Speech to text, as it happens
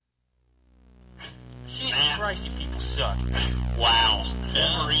Christ, you people suck. Wow.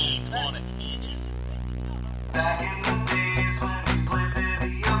 Wolverine wanted to be just... Back in the days when we played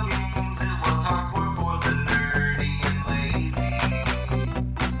video games, it was hardcore for the nerdy and lazy.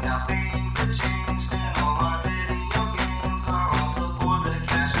 Now things have changed and all our video games are also for the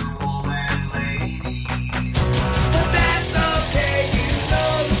casual and lady. But that's okay, you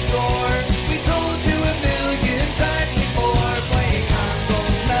know the score. We told you a million times before. Playing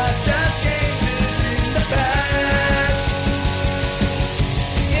consoles, not just games, is in the past.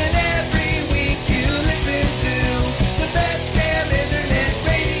 And every week you listen to the best damn internet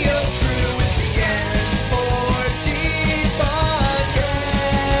radio crew. It's the N4G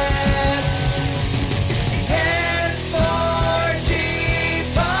podcast. It's the N4G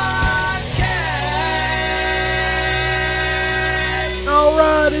podcast. All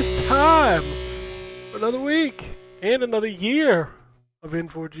right, it's time for another week and another year of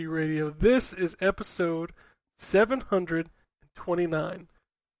N4G Radio. This is episode 729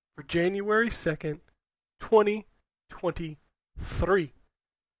 for January 2nd, 2023.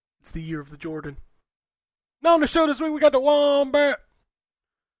 It's the year of the Jordan. Now on the show this week, we got the Wombat,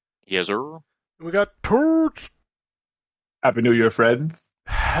 Yes, sir. and we got Torch. Happy New Year, friends.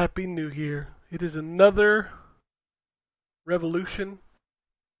 Happy New Year. It is another revolution,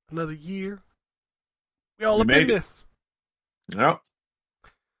 another year. We all We up in made it. this. Yep.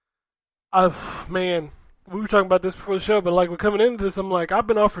 Man, we were talking about this before the show, but like we're coming into this, I'm like, I've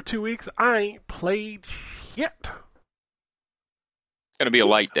been off for 2 weeks. I ain't played shit. It's gonna be a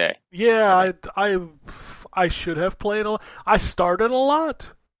light day. Yeah, I should have played a lot. I started a lot.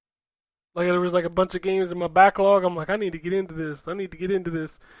 Like there was like a bunch of games in my backlog. I'm like, I need to get into this. And then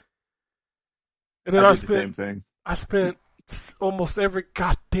I did the same thing. I spent almost every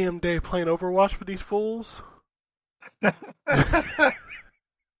goddamn day playing Overwatch with these fools.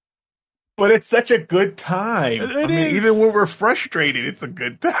 But it's such a good time. It is. Even when we're frustrated, it's a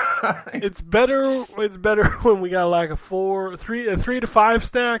good time. It's better when we got like a 3 to 5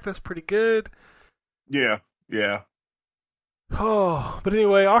 stack. That's pretty good. Yeah. Oh, but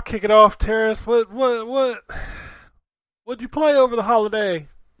anyway, I'll kick it off. Terrence, what'd you play over the holiday?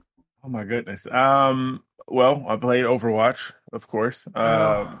 Oh my goodness. Well, I played Overwatch, of course.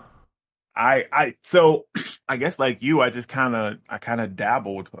 So I guess like you, I kind of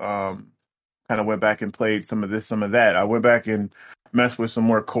dabbled. Kind of went back and played some of this, some of that. I went back and messed with some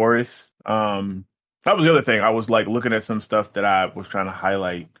more Chorus. That was the other thing. I was like looking at some stuff that I was trying to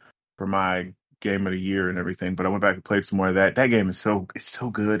highlight for my game of the year and everything. But I went back and played some more of that. That game is so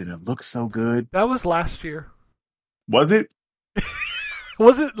good and it looks so good. That was last year. Was it?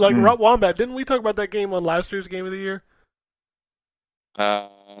 Was it like Wombat? Didn't we talk about that game on last year's Game of the Year? I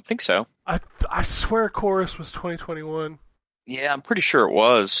think so. I swear Chorus was 2021. Yeah, I'm pretty sure it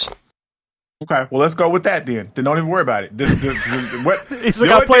was. Okay, well, let's go with that then. Then don't even worry about it. What, He's like,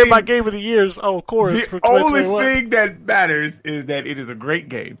 I played my Game of the Years. Oh, Chorus for the only 2021. thing that matters is that it is a great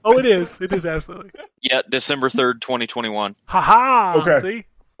game. Oh, it is. It is absolutely. Yeah, December 3rd, 2021. Ha-ha! Okay. See?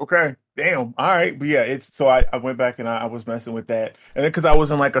 Okay, damn. All right, but yeah, so I went back and I was messing with that, and then because I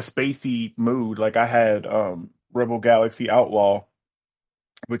was in like a spacey mood, like I had Rebel Galaxy Outlaw,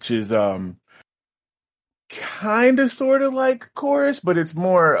 which is kind of sort of like Chorus, but it's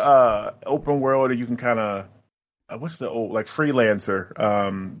more open world, and you can kind of what's the old like Freelancer,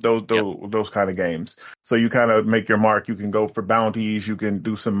 those kind of games. So you kind of make your mark. You can go for bounties, you can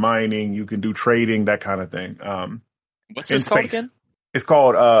do some mining, you can do trading, that kind of thing. What's this called again? It's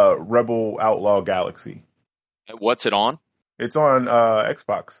called Rebel Outlaw Galaxy. What's it on? It's on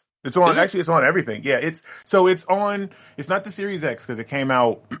Xbox. It's on it's on everything. Yeah, it's on. It's not the Series X because it came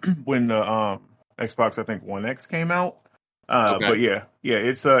out when the Xbox, I think, One X came out. Okay. But yeah,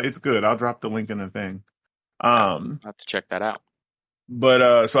 it's good. I'll drop the link in the thing. I'll have to check that out.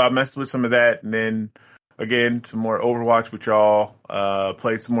 But so I messed with some of that, and then again some more Overwatch with y'all.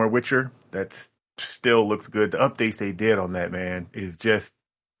 Played some more Witcher. That still looks good. The updates they did on that, man, is just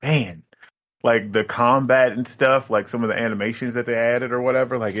like the combat and stuff, like some of the animations that they added or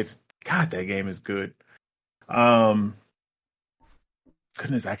whatever. Like that game is good.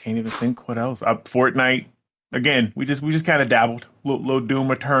 Goodness, I can't even think what else. Fortnite again. We just kind of dabbled. Little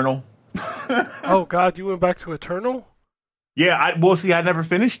Doom Eternal. Oh God, you went back to Eternal? Yeah, I never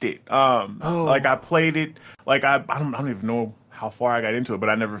finished it. Like I played it. Like I don't even know how far I got into it, but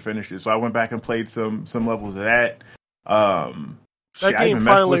I never finished it. So I went back and played some levels of that. That game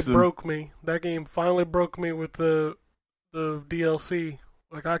finally broke me. That game finally broke me with the DLC.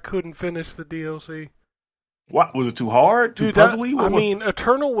 Like I couldn't finish the DLC. What, was it too hard? Too Dude, puzzly? I mean,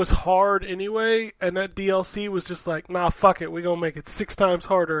 Eternal was hard anyway, and that DLC was just like, nah, fuck it, we're gonna make it 6 times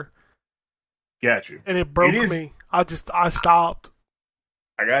harder. Got you. and it broke me. I stopped.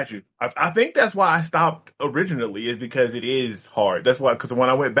 I got you. I think that's why I stopped originally, is because it is hard. That's why, because when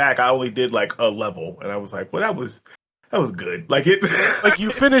I went back, I only did like a level, and I was like, well, that was good. Like it, like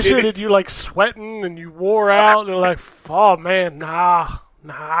you finish it and you like sweating and you wore out, and you're like, oh man, nah.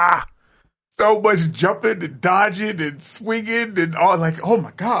 So much jumping and dodging and swinging and all, like, oh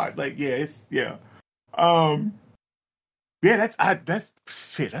my god, like yeah. Yeah, that's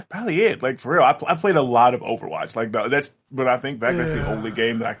probably it. Like, for real, I played a lot of Overwatch. Like, that's when I think back, that's the only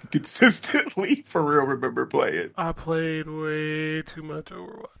game that I can consistently, for real, remember playing. I played way too much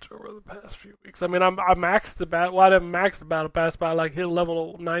Overwatch over the past few weeks. I mean, I maxed the battle. Well, I didn't max the battle pass, but I like hit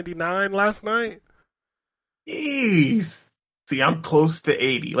level 99 last night. Jeez. See, I'm close to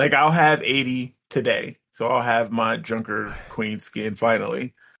 80. Like, I'll have 80 today, so I'll have my Junker Queen skin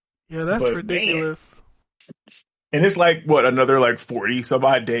finally. Yeah, that's ridiculous. Man. And it's like, what, another like 40 some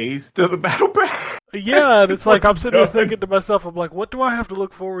odd days to the battle pass? Yeah, and it's like, I'm sitting there thinking to myself, I'm like, what do I have to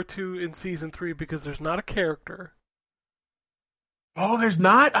look forward to in Season 3? Because there's not a character. Oh, there's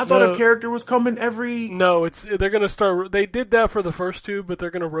not? I thought a character was coming every... No, they're going to start... They did that for the first two, but they're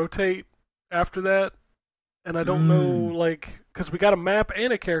going to rotate after that. And I don't know, like... Because we got a map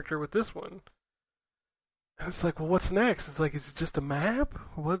and a character with this one. And it's like, well, what's next? It's like, is it just a map?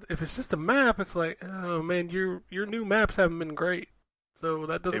 What if it's just a map? It's like, oh man, your new maps haven't been great, so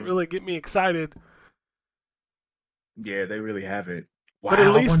that doesn't really get me excited. Yeah, they really haven't. Wow, but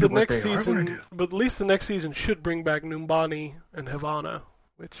at least the next season should bring back Numbani and Havana,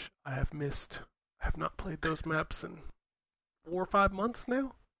 which I have missed. I have not played those maps in 4 or 5 months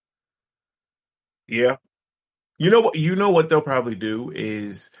now. Yeah. You know what they'll probably do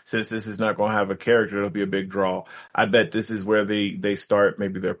is, since this is not going to have a character, it'll be a big draw. I bet this is where they start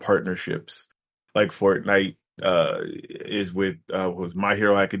maybe their partnerships, like Fortnite is with was My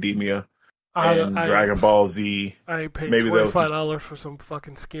Hero Academia and Dragon Ball Z. I paid $25 for some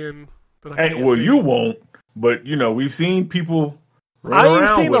fucking skin. You won't. But we've seen people. I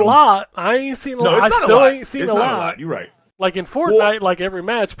ain't seen a lot. I ain't seen a lot. I still ain't seen a lot. You're right. Like in Fortnite, like every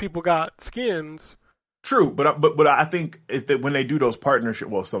match, people got skins. True, but I think is that when they do those partnerships,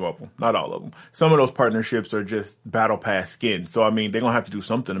 well, some of them, not all of them, some of those partnerships are just battle pass skins. So I mean, they're gonna have to do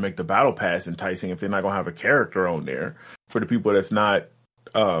something to make the battle pass enticing if they're not gonna have a character on there for the people that's not.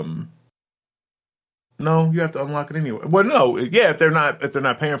 No, you have to unlock it anyway. Well, no, yeah, if they're not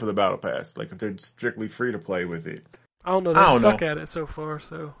paying for the battle pass, like if they're strictly free to play with it. I don't know. They suck at it so far,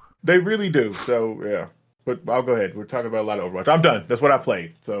 so they really do. So yeah, but I'll go ahead. We're talking about a lot of Overwatch. I'm done. That's what I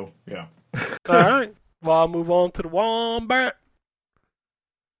played. So yeah. All right. Well, I'll move on to the Wombat.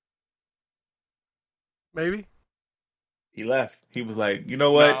 Maybe. He left. He was like, you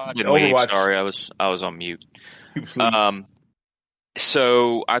know what? No, I didn't leave. Sorry, I was on mute. He was sleeping.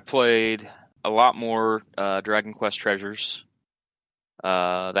 So I played a lot more Dragon Quest Treasures.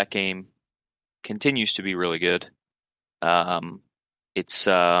 That game continues to be really good. It's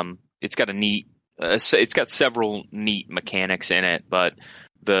got it's got several neat mechanics in it, but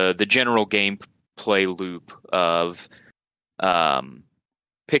the general gameplay loop of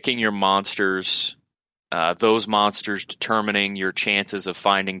picking your monsters, those monsters determining your chances of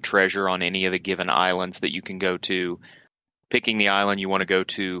finding treasure on any of the given islands that you can go to, picking the island you want to go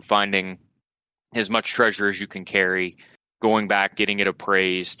to, finding as much treasure as you can carry, going back, getting it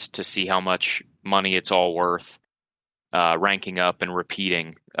appraised to see how much money it's all worth, ranking up and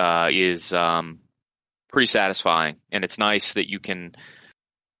repeating is pretty satisfying. And it's nice that you can,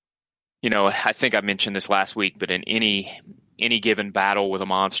 I think I mentioned this last week, but in any given battle with a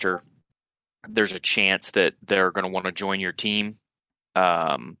monster, there's a chance that they're going to want to join your team.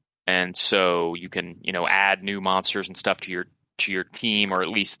 And so you can, add new monsters and stuff to your team, or at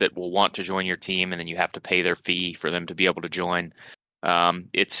least that will want to join your team, and then you have to pay their fee for them to be able to join.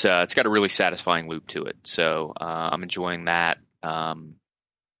 It's got a really satisfying loop to it. So I'm enjoying that. And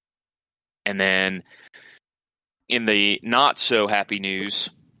then in the not so happy news,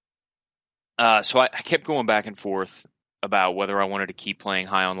 so I kept going back and forth about whether I wanted to keep playing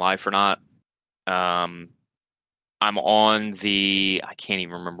High on Life or not. I'm on I can't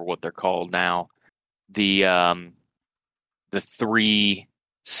even remember what they're called now. The 3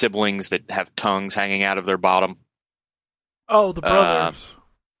 siblings that have tongues hanging out of their bottom. Oh, the brothers.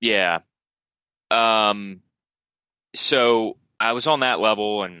 Yeah. So I was on that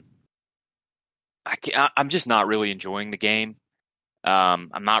level, and I'm just not really enjoying the game. I'm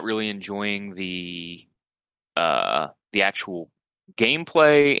not really enjoying the actual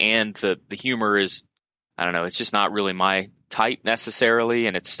gameplay, and the humor is, I don't know, it's just not really my type necessarily,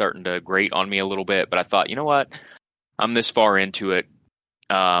 and it's starting to grate on me a little bit. But I thought, you know what? I'm this far into it.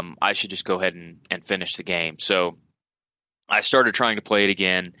 I should just go ahead and finish the game. So I started trying to play it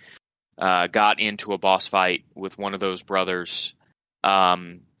again, got into a boss fight with one of those brothers,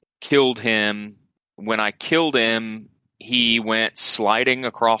 killed him. When I killed him, he went sliding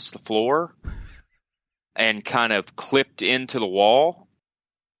across the floor and kind of clipped into the wall.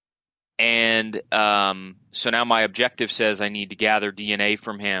 And so now my objective says I need to gather DNA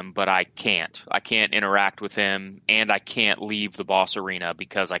from him, but I can't. I can't interact with him, and I can't leave the boss arena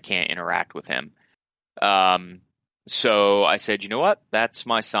because I can't interact with him. So I said, you know what? That's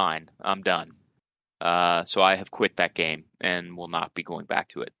my sign. I'm done. So I have quit that game and will not be going back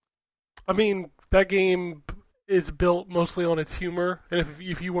to it. I mean, that game is built mostly on its humor, and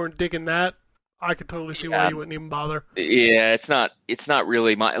if you weren't digging that, I could totally see why you wouldn't even bother. Yeah, it's not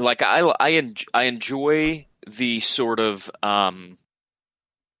really my like. I enjoy the sort of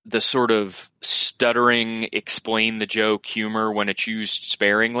stuttering, explain the joke humor when it's used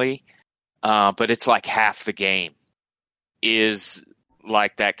sparingly, but it's like half the game is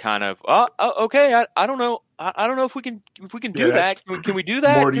like that kind of okay. I don't know. I don't know if we can do that. Can we do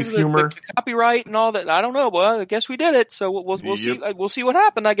that? Morty's humor, the copyright and all that. I don't know. Well, I guess we did it. So we'll see. We'll see what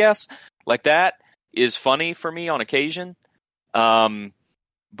happened. I guess like that is funny for me on occasion.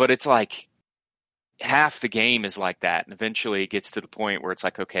 But it's like half the game is like that, and eventually it gets to the point where it's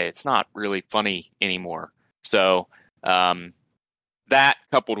like, okay, it's not really funny anymore. So that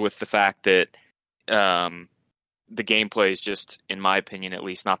coupled with the fact that the gameplay is just, in my opinion, at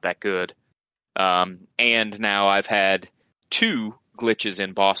least not that good. And now I've had 2 glitches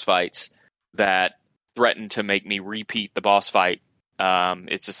in boss fights that threaten to make me repeat the boss fight.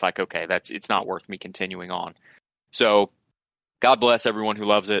 It's just like, okay, it's not worth me continuing on. So God bless everyone who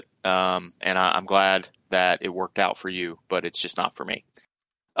loves it. And I'm glad that it worked out for you, but it's just not for me.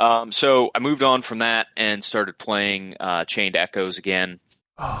 So I moved on from that and started playing Chained Echoes again.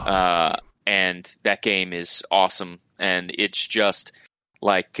 And that game is awesome. And it's just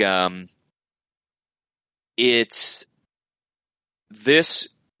like, it's this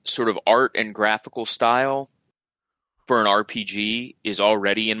sort of art and graphical style for an RPG is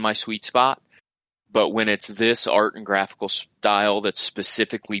already in my sweet spot. But when it's this art and graphical style that's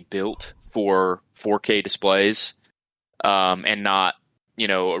specifically built for 4K displays, and not,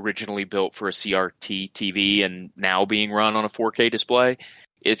 originally built for a CRT TV and now being run on a 4K display,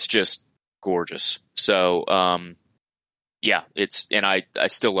 it's just gorgeous. So, I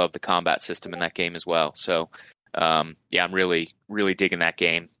still love the combat system in that game as well. So, I'm really, really digging that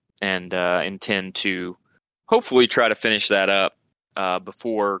game and intend to hopefully try to finish that up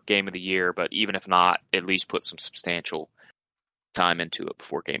before Game of the Year, but even if not, at least put some substantial time into it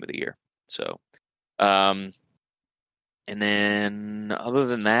before Game of the Year. So, and then other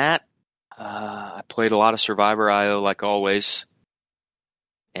than that, I played a lot of Survivor IO like always,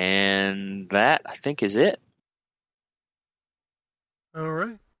 and that I think is it. All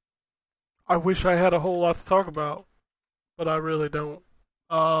right. I wish I had a whole lot to talk about, but I really don't.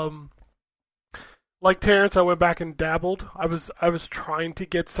 Like Terrence, I went back and dabbled. I was trying to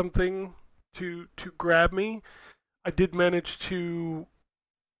get something to grab me. I did manage to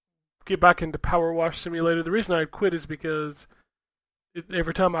get back into Power Wash Simulator. The reason I quit is because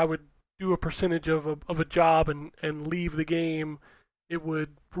every time I would do a percentage of a job and leave the game, it would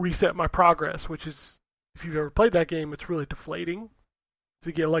reset my progress, which is, if you've ever played that game, it's really deflating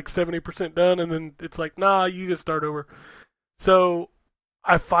to get like 70% done, and then it's like, nah, you can start over. So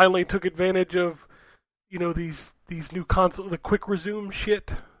I finally took advantage of these new console, the quick resume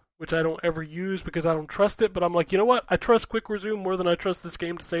shit, which I don't ever use because I don't trust it, but I'm like, you know what? I trust quick resume more than I trust this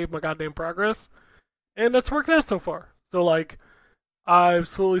game to save my goddamn progress. And that's worked out so far. So like, I've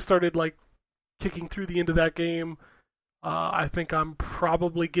slowly started like kicking through the end of that game. I think I'm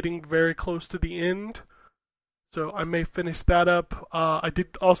probably getting very close to the end. So I may finish that up. I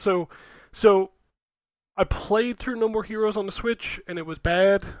did also, so I played through No More Heroes on the Switch, and it was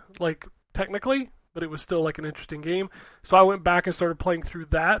bad, like, technically, but it was still like an interesting game. So I went back and started playing through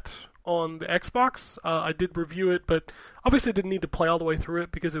that on the Xbox. I did review it, but obviously didn't need to play all the way through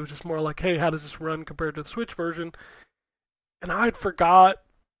it because it was just more like, hey, how does this run compared to the Switch version? And I had forgot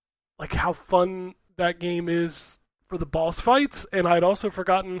like how fun that game is for the boss fights, and I'd also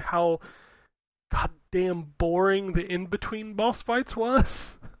forgotten how goddamn boring the in-between boss fights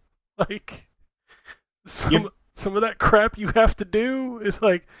was. Like, some of that crap you have to do is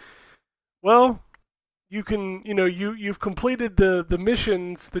like, well, you can, you've completed the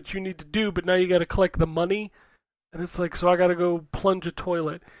missions that you need to do, but now you got to collect the money, and it's like, so I got to go plunge a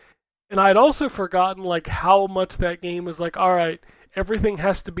toilet. And I'd also forgotten like how much that game is like, all right, everything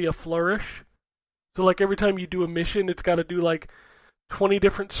has to be a flourish. So like every time you do a mission, it's got to do like 20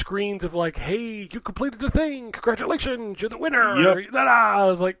 different screens of like, hey, you completed the thing, congratulations, you're the winner. Yep. I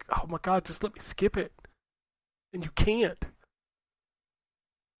was like, oh my god, just let me skip it. And you can't.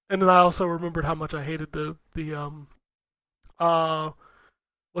 And then I also remembered how much I hated the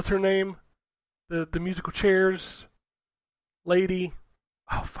what's her name? The musical chairs lady.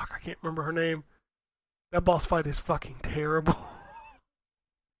 Oh fuck, I can't remember her name. That boss fight is fucking terrible.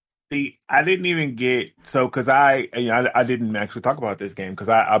 See, I didn't even get because I didn't actually talk about this game because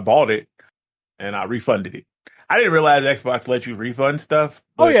I bought it and I refunded it. I didn't realize Xbox let you refund stuff.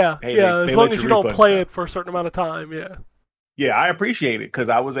 Oh but, yeah, hey, yeah. they As long let as you don't refund play stuff. it for a certain amount of time, yeah. Yeah, I appreciate it because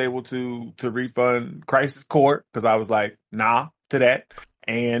I was able to refund Crisis Core because I was like, nah to that,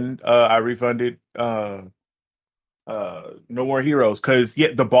 and I refunded No More Heroes because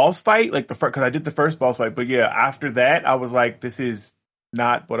the boss fight like because I did the first boss fight, but yeah, after that I was like, this is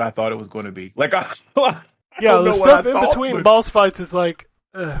not what I thought it was going to be. Like, I Yeah, don't the know what stuff I in thought, between but- boss fights is like,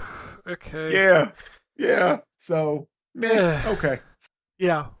 okay. yeah. So, man, okay.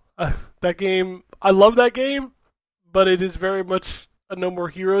 Yeah, that game, I love that game, but it is very much a No More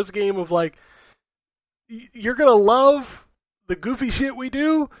Heroes game of like, you're gonna love the goofy shit we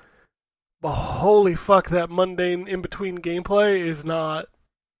do, but holy fuck, that mundane in between gameplay is not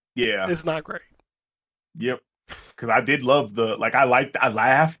great. Yep. Because I did love I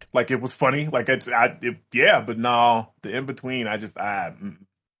laughed, like it was funny, like but no, the in between, I was like,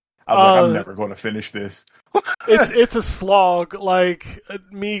 I'm never going to finish this. It's a slog. Like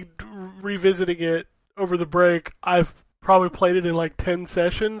me revisiting it over the break, I've probably played it in like 10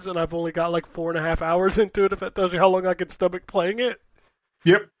 sessions, and I've only got like 4.5 hours into it. If that tells you how long I could stomach playing it.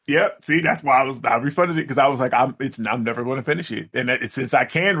 Yep. See, that's why I refunded it because I was like, I'm never going to finish it, and since I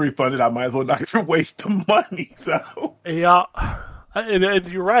can refund it, I might as well not even waste the money. So Yeah, and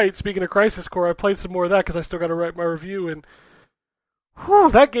you're right. Speaking of Crisis Core, I played some more of that because I still got to write my review, and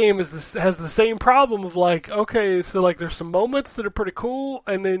that game has the same problem of like, okay, so like there's some moments that are pretty cool,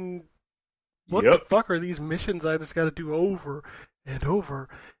 and then what the fuck are these missions I just got to do over and over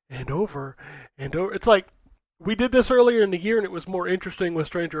and over and over? It's like we did this earlier in the year, and it was more interesting with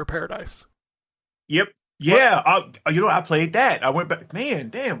Stranger of Paradise. Yep. Yeah, I played that. I went back. Man,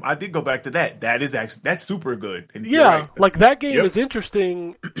 damn, I did go back to that. That's super good. And you're Yeah, right. like that game Yep. is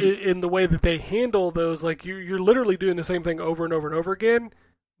interesting in the way that they handle those. Like you're literally doing the same thing over and over and over again,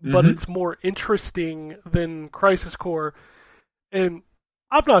 but Mhm. it's more interesting than Crisis Core. And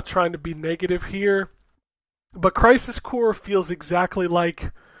I'm not trying to be negative here, but Crisis Core feels exactly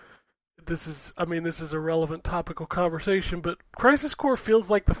like this is a relevant topical conversation, but Crisis Core feels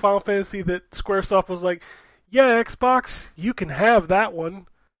like the Final Fantasy that Squaresoft was like, yeah, Xbox, you can have that one.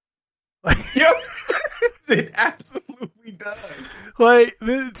 Yep. It absolutely does. Like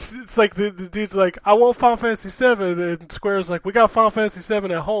it's like the dude's like, I want Final Fantasy VII, and Square's like, we got Final Fantasy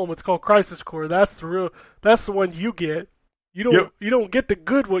VII at home. It's called Crisis Core. That's the one you get. You don't get the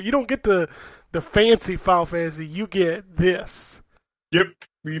good one. You don't get the fancy Final Fantasy. You get this. Yep.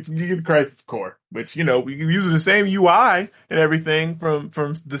 You get Crisis Core, which we use the same UI and everything from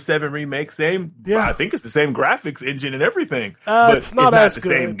the 7 remake. Same, Yeah. I think it's the same graphics engine and everything. But It's not as the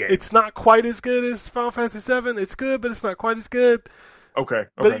good. same game. It's not quite as good as Final Fantasy VII. It's good, but it's not quite as good. Okay.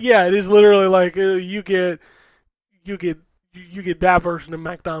 But yeah, it is literally like you get that version of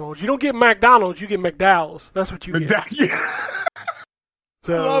McDonald's. You don't get McDonald's, you get McDowell's. That's what you get. Yeah.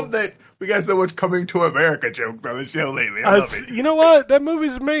 So, I love that we got so much Coming to America jokes on the show lately. I love it. You know what? That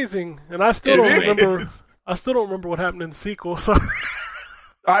movie's amazing, and I still It don't is. remember. I still don't remember what happened in the sequel. So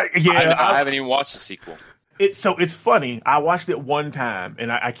I haven't even watched the sequel. It's funny. I watched it one time,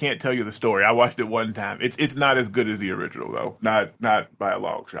 and I can't tell you the story. I watched it one time. It's not as good as the original, though. Not by a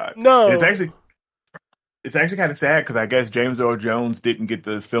long shot. No. And it's actually kind of sad because I guess James Earl Jones didn't get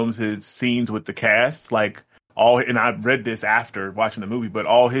to film his scenes with the cast. Like and I read this after watching the movie, but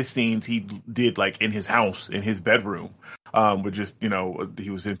all his scenes he did like in his house, in his bedroom, with just he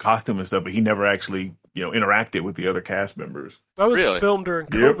was in costume and stuff, but he never actually interacted with the other cast members. that was Really? filmed during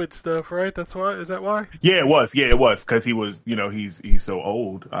Yep. COVID stuff, right? That's why. Is that why? Yeah, it was because he was he's so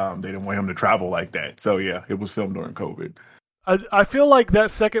old. They didn't want him to travel like that. So yeah, it was filmed during COVID. I feel like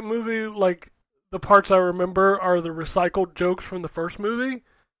that second movie, like the parts I remember are the recycled jokes from the first movie,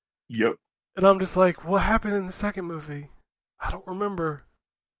 Yep. and I'm just like, what happened in the second movie? I don't remember,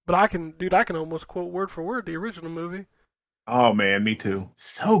 but I can almost quote word for word the original movie. Oh man, me too.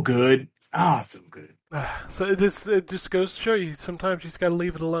 So good. So good. So it just goes to show you sometimes you just got to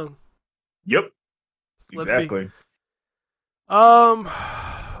leave it alone. Yep. Just let it be. Exactly.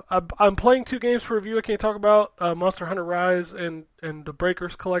 I'm playing 2 games for review I can't talk about, Monster Hunter Rise and the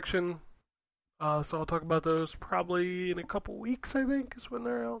Breakers collection. So I'll talk about those probably in a couple weeks, I think, is when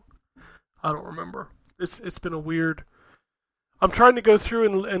they're out. I don't remember. It's been a weird... I'm trying to go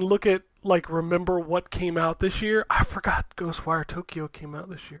through and look at, like, remember what came out this year. I forgot Ghostwire Tokyo came out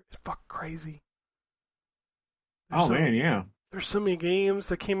this year. It's fucking crazy. Man, yeah. There's so many games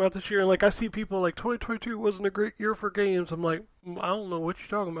that came out this year, and, like, I see people like, 2022 wasn't a great year for games. I'm like, I don't know what you're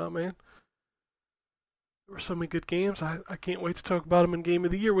talking about, man. There were so many good games. I can't wait to talk about them in Game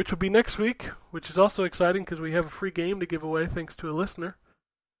of the Year, which will be next week, which is also exciting because we have a free game to give away thanks to a listener.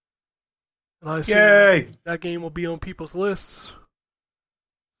 And I assume Yay! that game will be on people's lists.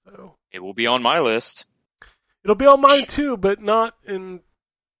 So It will be on my list. it'll be on mine too, but not in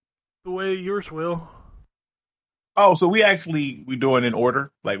the way yours will. Oh, so we doing in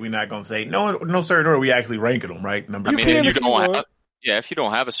order? Like, we're not going to say, no certain order. We actually ranking them, right? Number You 10. can if you if you don't want. have, if you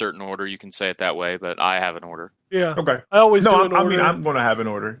don't have a certain order, you can say it that way. But I have an order. Yeah. Okay. I always do No, an order. I'm going to have an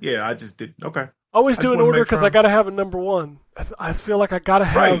order. Yeah, I just did. Okay. always I do just an wanna order make because sure I got to have a number one. I feel like I got to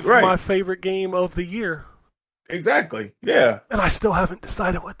have Right. my favorite game of the year. Exactly. Yeah. And I still haven't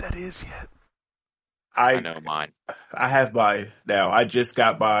decided what that is yet. I know mine. I have mine now. I just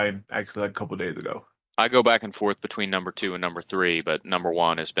got mine actually like a couple days ago. I go back and forth between number 2 and number 3, but number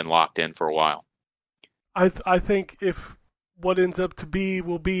 1 has been locked in for a while. I think if what ends up to be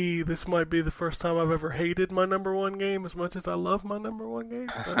will be, this might be the first time I've ever hated my number one game as much as I love my number one game.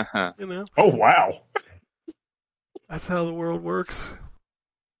 But, you know, Oh, wow. that's how the world works.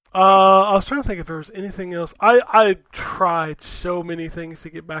 I was trying to think if there was anything else. I tried so many things to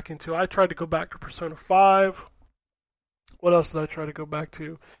get back into. I tried to go back to Persona 5. What else did I try to go back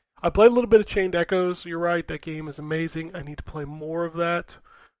to? I played a little bit of Chained Echoes. You're right, that game is amazing. I need to play more of that.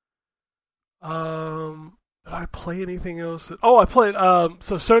 Did I play anything else? Oh, I played.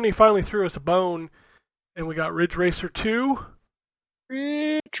 So Sony finally threw us a bone, and we got Ridge Racer 2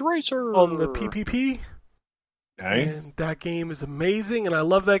 Ridge Racer on the PPP. Nice. And that game is amazing, and I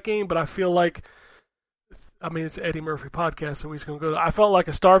love that game, but I feel like, I mean, it's Eddie Murphy podcast, so he's going to go. I felt like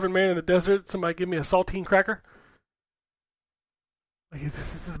a starving man in the desert. Somebody give me a saltine cracker. Like, this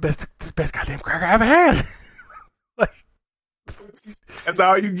is the best goddamn cracker I ever had. Like, That's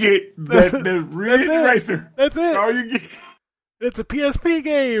all you get. The Ridge it. Racer. that's That's it. all you get. It's a PSP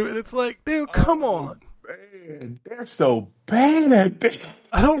game, and it's like, dude, come on. Man, they're so bad at this.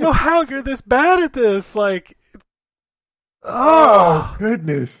 I don't know how you're this bad at this. Like, Oh,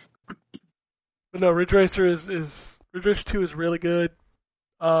 goodness. But no, Ridge Racer Ridge Racer 2 is really good.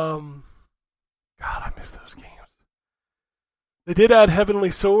 God, I miss those games. They did add Heavenly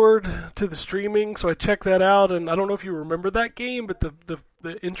Sword to the streaming, so I checked that out, and I don't know if you remember that game, but the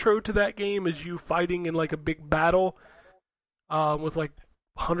intro to that game is you fighting in like a big battle with like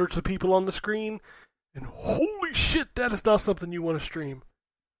hundreds of people on the screen, and holy shit, that is not something you want to stream.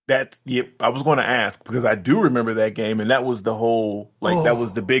 Yep. I was going to ask because I do remember that game, and that was the whole that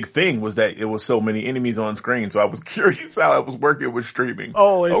was the big thing was that it was so many enemies on screen. So I was curious how it was working with streaming.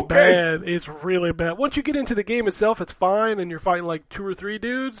 Oh, it's Okay. bad. It's really bad. Once you get into the game itself, it's fine, and you're fighting like 2 or 3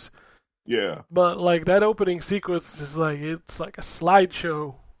 dudes. Yeah, But like that opening sequence is like it's like a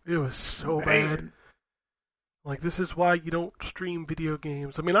slideshow. It was so bad. man. Like, this is why you don't stream video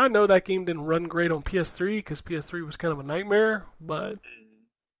games. I mean, I know that game didn't run great on PS3 because PS3 was kind of a nightmare, but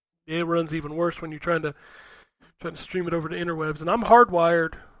it runs even worse when you're trying to stream it over to interwebs. And I'm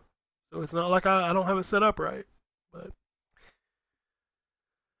hardwired, so it's not like I don't have it set up right.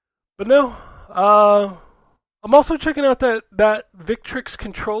 But no, I'm also checking out that Victrix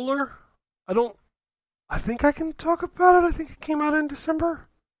controller. I think I can talk about it. I think it came out in December.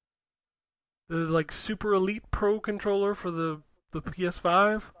 The like Super Elite Pro controller for the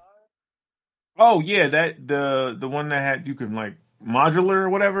PS5. Oh yeah, that the one that had you can like modular or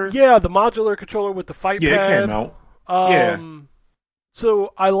whatever. Yeah, the modular controller with the fight Yeah, pad. it came out. Yeah.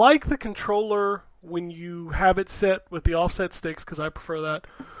 So I like the controller when you have it set with the offset sticks because I prefer that.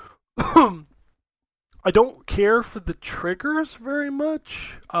 I don't care for the triggers very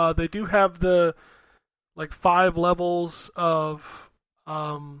much. They do have the like 5 levels of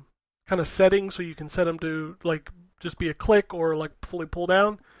kind of settings, so you can set them to like just be a click or like fully pull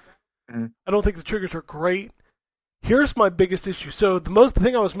down. Mhm. I don't think the triggers are great. Here's my biggest issue. So the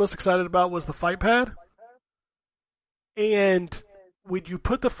thing I was most excited about was the fight pad. And when you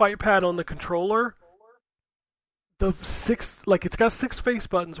put the fight pad on the controller, it's got 6 face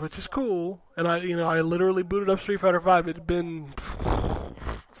buttons, which is cool. And I literally booted up Street Fighter V. It had been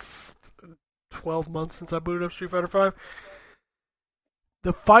 12 months since I booted up Street Fighter V.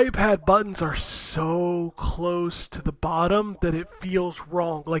 The fight pad buttons are so close to the bottom that it feels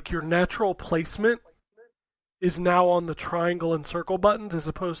wrong. Like your natural placement is now on the triangle and circle buttons as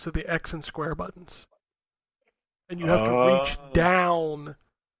opposed to the X and square buttons. And you have to reach down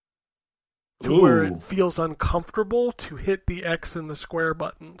to where it feels uncomfortable to hit the X and the square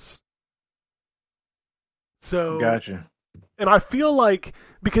buttons. So, Gotcha. and I feel like,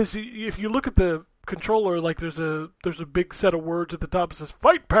 because if you look at the controller, like there's a big set of words at the top that says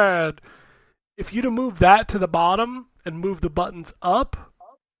fight pad. If you'd have moved that to the bottom and moved the buttons up,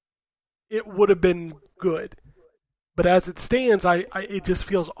 it would have been good. But as it stands, it just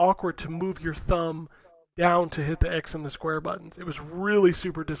feels awkward to move your thumb down to hit the X and the square buttons. It was really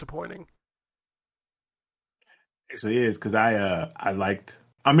super disappointing. Actually, it is because I liked.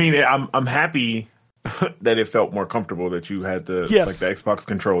 I mean, I'm happy that it felt more comfortable that you had the Yes. like the Xbox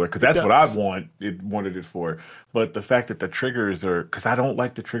controller, because that's It what I does. wanted it for. But the fact that the triggers are, because I don't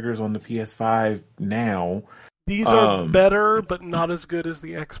like the triggers on the PS5 now. These are better, but not as good as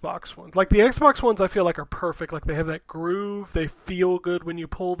the Xbox ones. Like the Xbox ones, I feel like are perfect. Like they have that groove. They feel good when you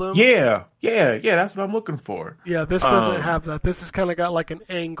pull them. Yeah, that's what I'm looking for. Yeah, this doesn't have that. This has kind of got like an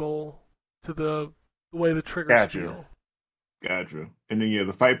angle to the way the triggers Gotcha. feel. Gotcha. And then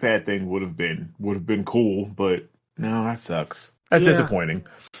the fight pad thing would have been cool, but no, that sucks. That's disappointing.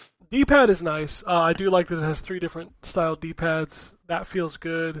 D-pad is nice. I do like that it has 3 different style D-pads. That feels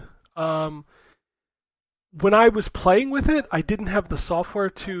good. When I was playing with it, I didn't have the software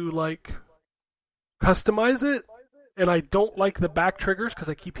to like customize it, and I don't like the back triggers because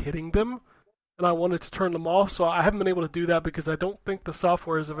I keep hitting them, and I wanted to turn them off. So I haven't been able to do that because I don't think the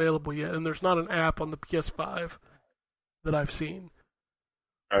software is available yet, and there's not an app on the PS5 that I've seen.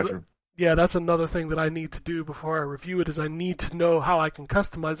 Gotcha. Yeah, that's another thing that I need to do before I review it, is I need to know how I can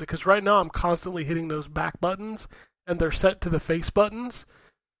customize it, because right now I'm constantly hitting those back buttons, and they're set to the face buttons.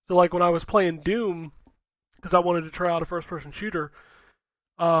 So like when I was playing Doom, because I wanted to try out a first-person shooter,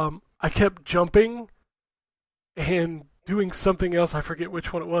 I kept jumping and doing something else, I forget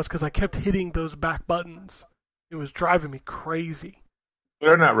which one it was, because I kept hitting those back buttons. It was driving me crazy.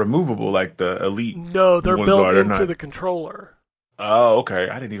 They're not removable like the Elite. No, they're ones built are. They're into not. the controller. Oh, okay.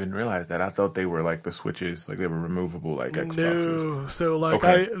 I didn't even realize that. I thought they were like the switches, like they were removable, like Xboxes. No, so like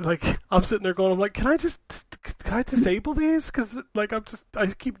Okay. I'm sitting there going, I'm like, can I disable these? Because like I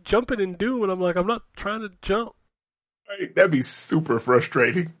keep jumping in Doom, and I'm like, I'm not trying to jump. Right, that'd be super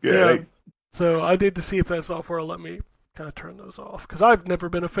frustrating. Yeah. Yeah. So I need to see if that software will let me kind of turn those off, because I've never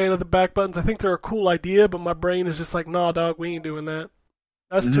been a fan of the back buttons. I think they're a cool idea, but my brain is just like, nah, dog, we ain't doing that.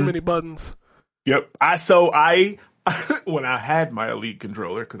 That's too many buttons. Yep. When I had my Elite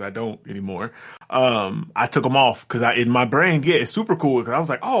controller, because I don't anymore, I took them off because in my brain, it's super cool. Because I was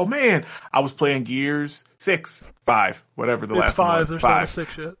like, oh man, I was playing Gears 6, 5, whatever the It's last 5. one was. There's not a 5.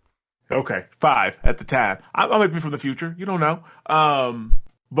 6 yet. Okay, 5 at the time. I might be from the future. You don't know.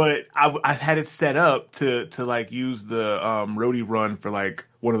 But I had it set up to like use the roadie run for like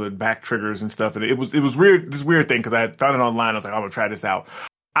one of the back triggers and stuff. And it was weird. This weird thing, because I found it online. I was like, I'm gonna try this out.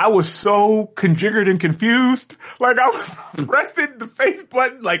 I was so conjigured and confused. Like I was pressing the face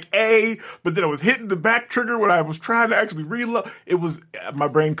button like A, but then I was hitting the back trigger when I was trying to actually reload. My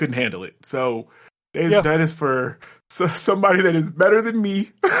brain couldn't handle it. So that is for somebody that is better than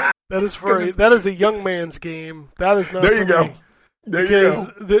me. That is a young man's game. That is not. There you for go. me. There you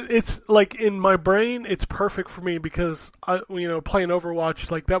go. It's like in my brain, it's perfect for me because playing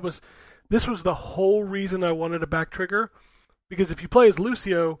Overwatch, like this was the whole reason I wanted a back trigger, because if you play as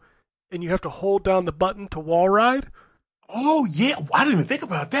Lucio and you have to hold down the button to wall ride. Oh yeah, I didn't even think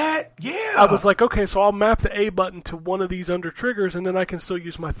about that. Yeah, I was like, okay, so I'll map the A button to one of these under triggers, and then I can still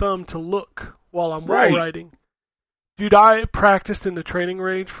use my thumb to look while I'm wall riding. Dude, I practiced in the training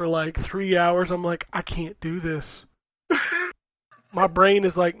range for like 3 hours. I'm like, I can't do this. My brain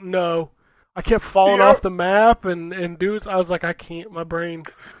is like, no. I kept falling off the map, and dudes, I was like, I can't. My brain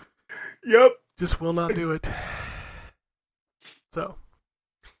just will not do it. So,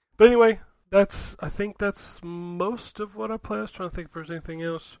 but anyway, I think that's most of what I play. I was trying to think if there's anything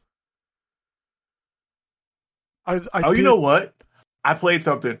else. You know what? I played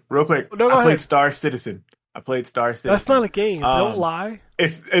something real quick. No, go I played ahead. Star Citizen. That's not a game. Don't lie.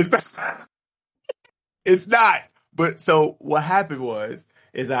 It's not. It's not. But so what happened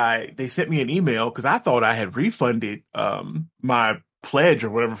is they sent me an email because I thought I had refunded my pledge or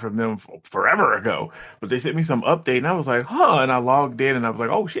whatever from them forever ago. But they sent me some update, and I was like, huh. And I logged in, and I was like,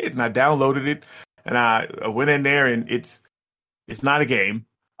 oh shit. And I downloaded it, and I went in there, and it's not a game.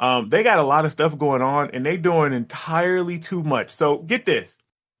 They got a lot of stuff going on, and they doing entirely too much. So get this.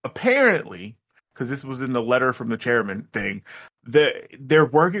 Apparently, because this was in the letter from the chairman thing, they're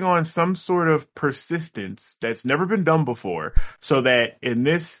working on some sort of persistence that's never been done before, so that in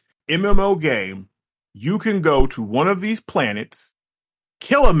this MMO game, you can go to one of these planets,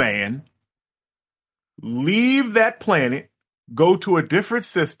 kill a man, leave that planet, go to a different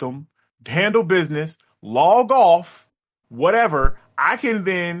system, handle business, log off, whatever. I can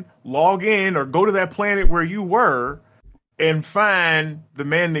then log in or go to that planet where you were and find the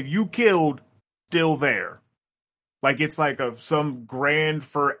man that you killed still there. Like it's like some grand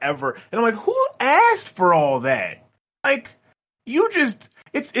forever. And I'm like, who asked for all that? Like,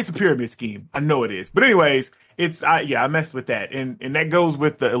 it's a pyramid scheme. I know it is. But anyways, I messed with that. And that goes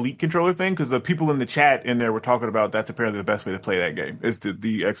with the Elite controller thing, because the people in the chat in there were talking about that's apparently the best way to play that game is the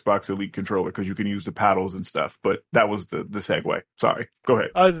Xbox Elite controller, because you can use the paddles and stuff. But that was the segue. Sorry. Go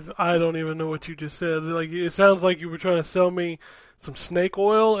ahead. I don't even know what you just said. Like, it sounds like you were trying to sell me some snake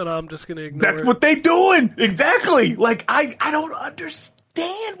oil, and I'm just going to ignore it. That's what they doing. Exactly. Like, I don't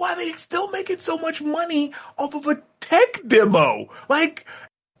understand why they still making so much money off of a tech demo. Like,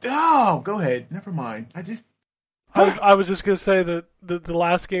 oh, go ahead. Never mind. I was just going to say that the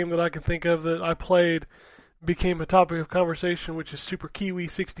last game that I can think of that I played became a topic of conversation, which is Super Kiwi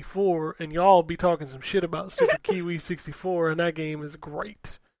 64, and y'all be talking some shit about Super Kiwi 64, and that game is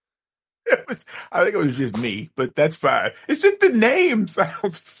great. I think it was just me, but that's fine. It's just the name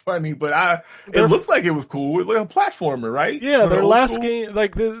sounds funny, but it looked like it was cool. It was like a platformer, right? Yeah, their last game,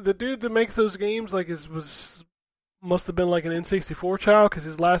 like the dude that makes those games, like must have been like an N64 child, because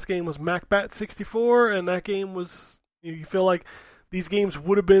his last game was MacBat 64, and that game was, you feel like these games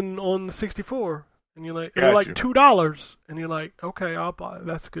would have been on the 64, and you're like, they're like $2, and you're like, okay, I'll buy it.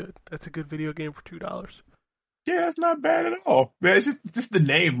 That's good. That's a good video game for $2. Yeah, that's not bad at all. Man, it's just the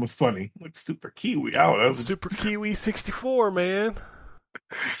name was funny. Like Super Kiwi. I don't know. Super Kiwi 64, man.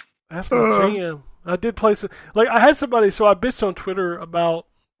 That's my jam. I did play some. Like, I had somebody, so I bitched on Twitter about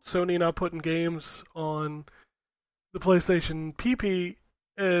Sony not putting games on the PlayStation PP,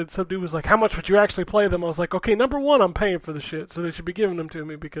 and some dude was like, how much would you actually play them? I was like, okay, number one, I'm paying for the shit, so they should be giving them to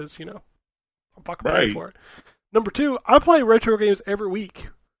me because, I'm fucking paying for it. Number two, I play retro games every week.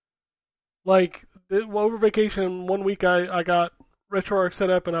 Like, over vacation, 1 week I got RetroArch set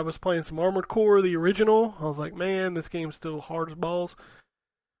up and I was playing some Armored Core, the original. I was like, man, this game's still hard as balls.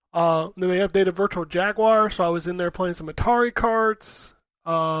 Then they updated Virtual Jaguar, so I was in there playing some Atari carts.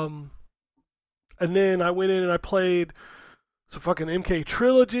 And then I went in and I played some fucking MK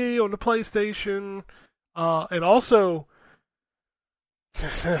Trilogy on the PlayStation. And also,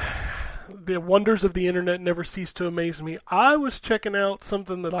 the wonders of the internet never cease to amaze me. I was checking out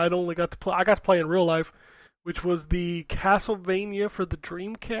something that I'd only got to play. I got to play in real life, which was the Castlevania for the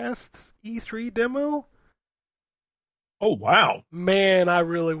Dreamcast E3 demo. Oh, wow. Man, I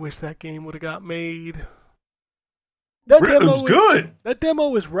really wish that game would have got made. It was good. That demo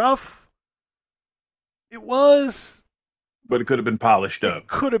was rough. It was. But it could have been polished up. It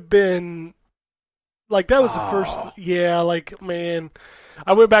could have been. Like, that was the first. Yeah, like, man.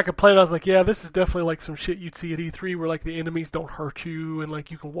 I went back and played. I was like, yeah, this is definitely like some shit you'd see at E3 where, like, the enemies don't hurt you and,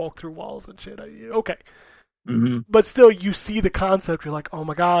 like, you can walk through walls and shit. Okay. Mm-hmm. But still, you see the concept. You're like, oh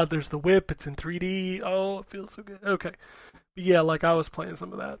my god, there's the whip. It's in 3D. Oh, it feels so good. Okay. But yeah, like, I was playing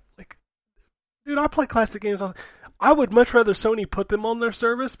some of that. Like, dude, I play classic games. I would much rather Sony put them on their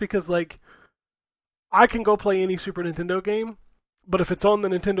service because, like, I can go play any Super Nintendo game, but if it's on the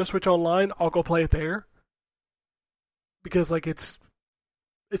Nintendo Switch Online, I'll go play it there. Because, like, it's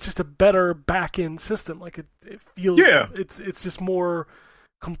just a better back-end system. Like, it feels... Yeah. It's just more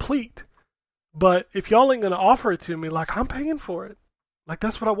complete. But if y'all ain't going to offer it to me, like, I'm paying for it. Like,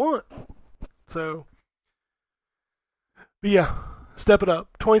 that's what I want. So... But yeah, step it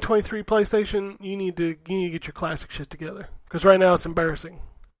up. 2023 PlayStation, you need to get your classic shit together. Because right now it's embarrassing.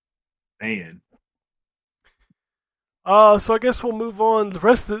 Man. So I guess we'll move on. The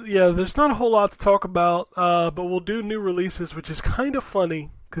rest of there's not a whole lot to talk about, but we'll do new releases, which is kind of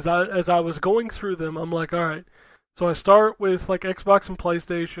funny, because as I was going through them, I'm like, alright, so I start with, like, Xbox and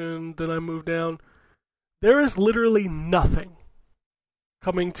PlayStation, then I move down. There is literally nothing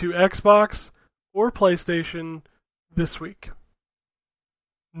coming to Xbox or PlayStation this week.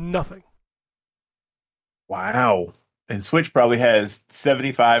 Nothing. Wow. And Switch probably has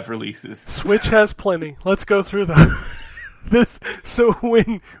 75 releases. Switch has plenty. Let's go through them. So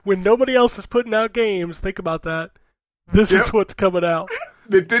when nobody else is putting out games, think about that. This is what's coming out.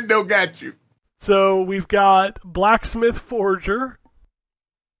 Nintendo got you. So we've got Blacksmith Forger.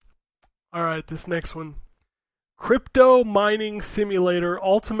 Alright, this next one. Crypto Mining Simulator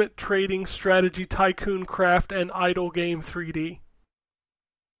Ultimate Trading Strategy Tycoon Craft and Idle Game 3D.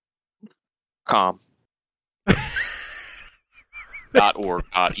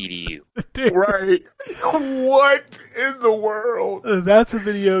 .org.edu. Dude, Right. What in the world? that's a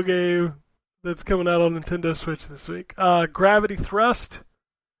video game that's coming out on Nintendo Switch this week. Gravity Thrust,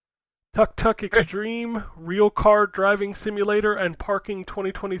 Tuk Tuk Extreme, Real Car Driving Simulator, and Parking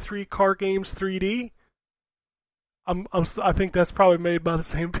 2023 Car Games 3D. I think that's probably made by the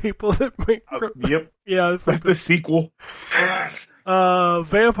same people that make. Yep. Yeah, it's That's the sequel.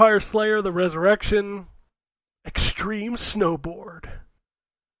 Vampire Slayer: The Resurrection, Extreme Snowboard,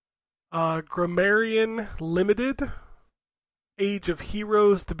 Grammarian Limited, Age of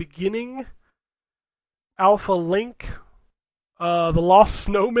Heroes: The Beginning, Alpha Link, The Lost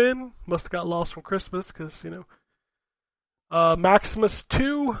Snowmen. Must have got lost from Christmas because Maximus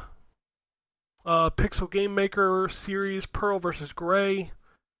 2. Pixel Game Maker series Pearl vs. Grey,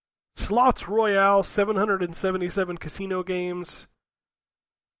 Slots Royale 777 casino games,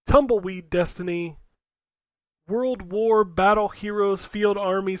 Tumbleweed Destiny, World War Battle Heroes Field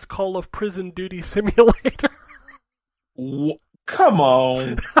Armies Call of Prison Duty Simulator. Come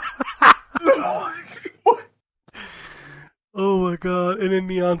on. Oh my god, and then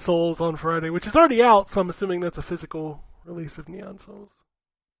Neon Souls on Friday, which is already out, so I'm assuming that's a physical release of Neon Souls.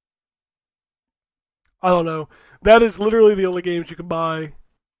 I don't know. That is literally the only games you can buy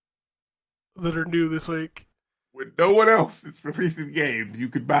that are new this week. When no one else is releasing games, you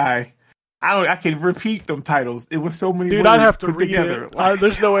could buy. I can repeat them titles. It was so many. Dude, words I'd have to put read together. it.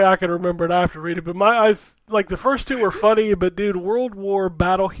 There's no way I can remember it. I have to read it. But my eyes, like the first two were funny, but dude, World War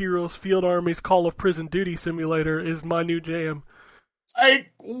Battle Heroes Field Armies Call of Prison Duty Simulator is my new jam.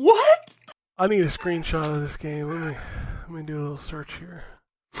 Like what? I need a screenshot of this game. Let me do a little search here.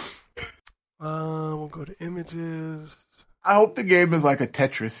 We'll go to images. I hope the game is like a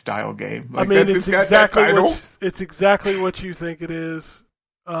Tetris style game. Like, I mean, it's exactly what you think it is.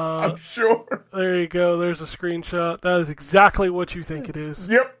 I'm sure. There you go. There's a screenshot. That is exactly what you think it is.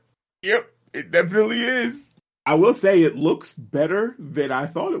 Yep. It definitely is. I will say it looks better than I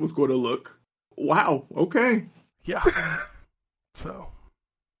thought it was going to look. Wow. Okay. Yeah. So,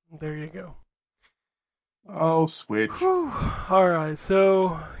 there you go. Oh, Switch. Whew. All right,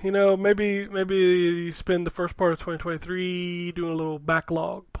 so maybe you spend the first part of 2023 doing a little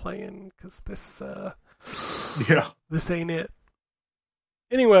backlog playing because this ain't it.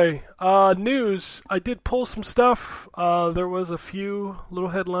 Anyway, news. I did pull some stuff. There was a few little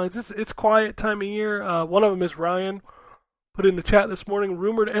headlines. It's quiet time of year. One of them is Ryan put in the chat this morning.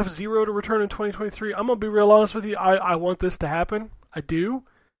 Rumored F-Zero to return in 2023. I'm gonna be real honest with you. I want this to happen. I do.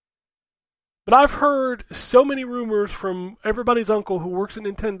 But I've heard so many rumors from everybody's uncle who works at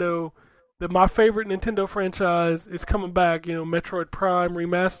Nintendo that my favorite Nintendo franchise is coming back. Metroid Prime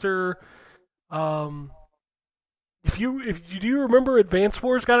Remaster. Do you remember Advance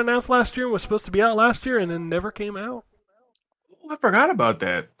Wars got announced last year and was supposed to be out last year and then never came out? I forgot about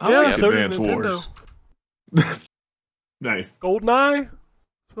that. I Yeah, like so did Advance Nintendo. Wars. Nice. GoldenEye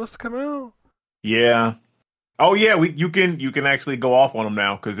supposed to come out. Yeah. Oh yeah, you can actually go off on them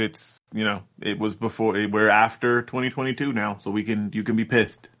now because it's it was before, we're after 2022 now, so you can be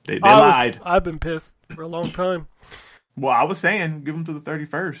pissed. They lied. I've been pissed for a long time. Well, I was saying give them to the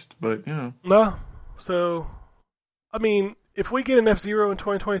 31st, but No, so I mean, if we get an F-Zero in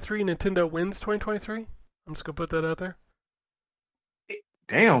 2023, Nintendo wins 2023. I'm just gonna put that out there.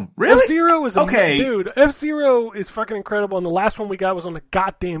 Damn, really? F-Zero is okay, dude. F-Zero is fucking incredible, and the last one we got was on the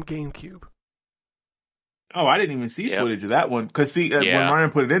goddamn GameCube. Oh, I didn't even see footage of that one. Because, when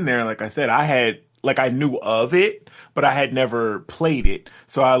Ryan put it in there, like I said, I knew of it, but I had never played it.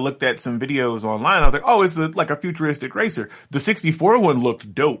 So I looked at some videos online. I was like, oh, it's like a futuristic racer. The 64 one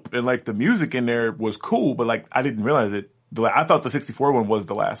looked dope. And, the music in there was cool, but, I didn't realize it. I thought the 64 one was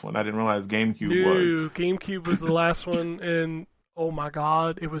the last one. I didn't realize GameCube was. GameCube was the last one, and, oh my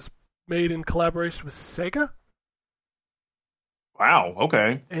god, it was made in collaboration with Sega? Wow,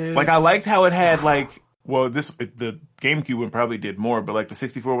 okay. And I liked how it had, well, the GameCube one probably did more, but the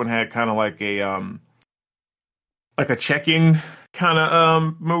 64 one had kind of a checking kind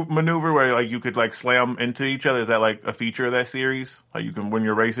of maneuver where you could slam into each other. Is that a feature of that series? You can, when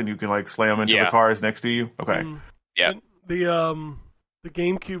you're racing, you can slam into the cars next to you. Okay. Yeah. The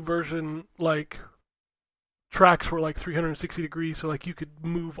GameCube version tracks were 360 degrees, so you could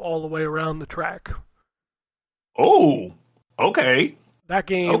move all the way around the track. Oh, okay. That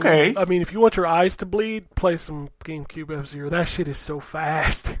game, okay. I mean, if you want your eyes to bleed, play some GameCube F-Zero. That shit is so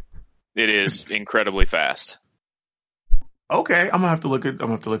fast. It is incredibly fast. Okay, I'm gonna have to look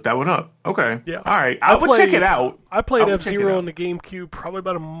that one up. Okay, yeah, all right, I will check it out. I played F-Zero on the GameCube probably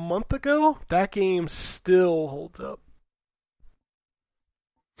about a month ago. That game still holds up.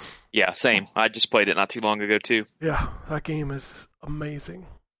 Yeah, same. I just played it not too long ago too. Yeah, that game is amazing.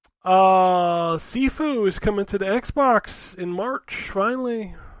 Sifu is coming to the Xbox in March,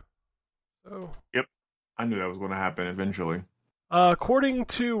 finally. So, I knew that was going to happen eventually. according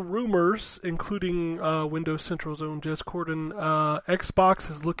to rumors, including Windows Central's own Jez Corden, Xbox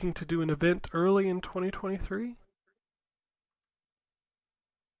is looking to do an event early in 2023,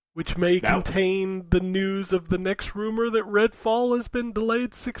 which may contain the news of the next rumor that Redfall has been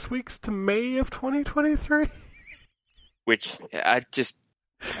delayed 6 weeks to May of 2023. Which I just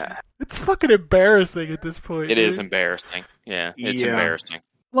It's fucking embarrassing at this point. it dude. is embarrassing. Yeah, it's Yeah. embarrassing.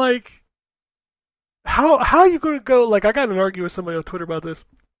 Like, how are you going to go? Like, I got in an argument with somebody on Twitter about this.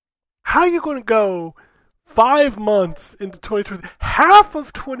 How are you going to go 5 months into 2023, half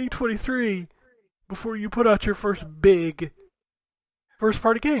of 2023, before you put out your first big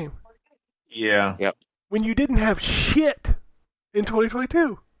first-party game Yeah. when you didn't have shit in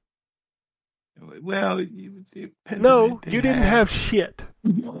 2022? Well, No, you didn't have shit.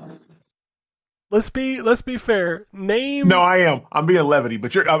 Let's be fair. Name No, I am. I'm being levity,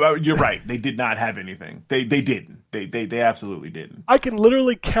 but you're right. They did not have anything. They didn't. They absolutely didn't. I can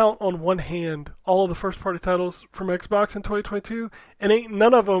literally count on one hand all of the first-party titles from Xbox in 2022, and ain't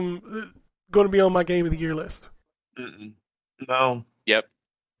none of them going to be on my Game of the Year list. No. Yep.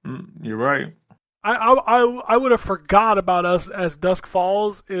 You're right. I would have forgot about us as Dusk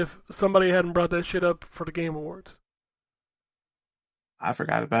Falls if somebody hadn't brought that shit up for the Game Awards. I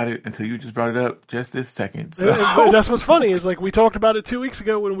forgot about it until you just brought it up just this second. And that's what's funny is like we talked about it 2 weeks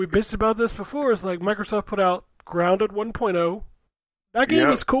ago when we bitched about this before. It's like Microsoft put out Grounded 1.0. That game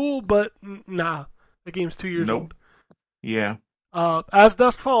Yep. is cool, but nah, the game's 2 years Nope. Yeah. old. As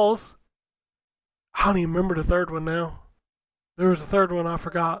Dusk Falls, I don't even remember the third one now. There was a third one I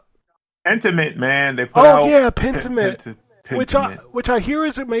forgot. Pentiment, man. They put out. Oh yeah, Pentiment, Pentiment. which I hear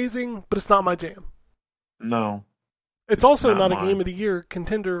is amazing, but it's not my jam. No. It's also not not a mine. Game of the Year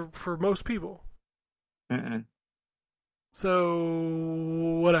contender for most people. Mm-mm.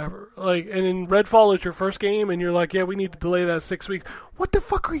 So whatever. Like, and then Redfall is your first game, and you're like, yeah, we need to delay that 6 weeks. What the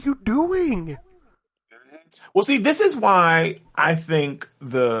fuck are you doing? Well, see, this is why I think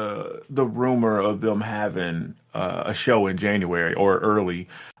the rumor of them having a show in January or early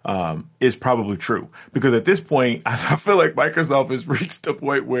is probably true. Because at this point, I feel like Microsoft has reached a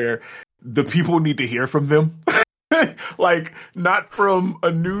point where the people need to hear from them. Like, not from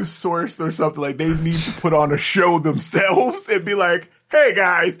a news source or something. Like, they need to put on a show themselves and be like, hey,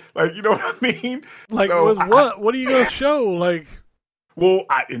 guys. Like, you know what I mean? Like, So what are you going to show? Like, Well,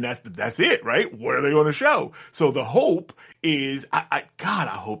 and that's it, right? What are they going to show? So the hope is, I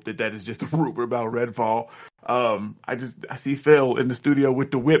hope that is just a rumor about Redfall. I see Phil in the studio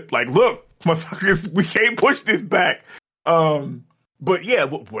with the whip, like, look, motherfuckers, we can't push this back. But yeah,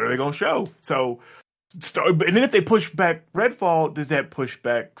 what are they going to show? So, and then if they push back Redfall, does that push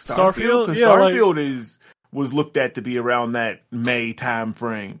back Starfield? Because Yeah, Starfield was looked at to be around that May time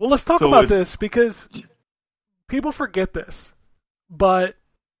frame. well, let's talk So about if- this because people forget this. But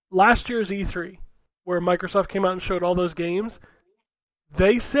last year's E3, where Microsoft came out and showed all those games,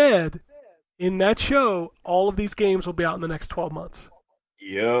 they said in that show all of these games will be out in the next 12 months.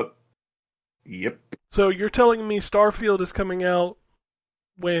 Yep. So you're telling me Starfield is coming out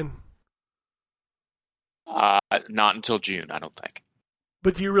when? Not until June, I don't think.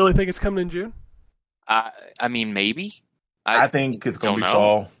 But do you really think it's coming in June? I mean, maybe. I think it's going to be don't know.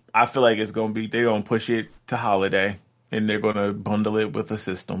 fall. I feel like it's going to be, they're going to push it to holiday and they're going to bundle it with a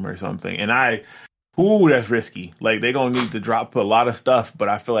system or something. And that's risky. Like, they're going to need to drop a lot of stuff, but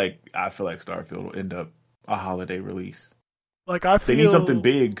I feel like Starfield will end up a holiday release. Like I feel They need something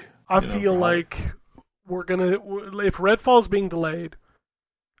big. I you know, feel for like if Redfall's being delayed,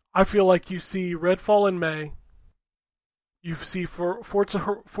 I feel like you see Redfall in May. You see Forza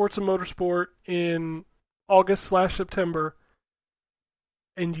Motorsport in August/September,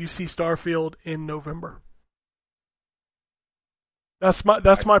 and you see Starfield in November. That's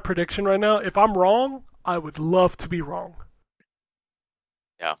my prediction right now. If I'm wrong, I would love to be wrong.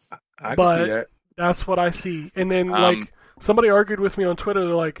 I can but- see that. That's what I see. And then like somebody argued with me on Twitter.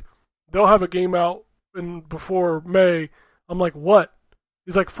 They're like, they'll have a game out before May. I'm like, what?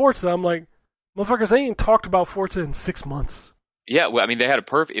 He's like, Forza. I'm like, motherfuckers, they ain't talked about Forza in 6 months. Yeah, well, I mean, they had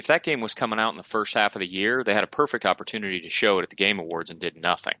if that game was coming out in the first half of the year, they had a perfect opportunity to show it at the Game Awards and did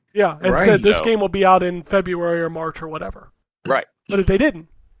nothing. Yeah, and Right. said this So- game will be out in February or March or whatever. Right. But they didn't.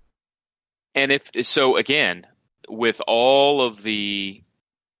 And so again, with all of the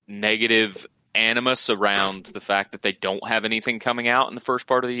negative animus around the fact that they don't have anything coming out in the first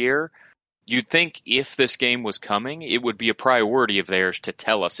part of the year, you'd think if this game was coming, it would be a priority of theirs to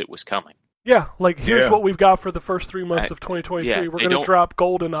tell us it was coming. Yeah, like here's Yeah. what we've got for the first 3 months of 2023. yeah, we're they going to don't- drop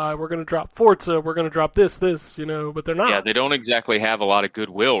GoldenEye. We're going to drop Forza. We're going to drop this, but they're not. Yeah, they don't exactly have a lot of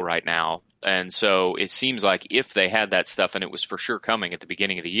goodwill right now And so it seems like if they had that stuff and it was for sure coming at the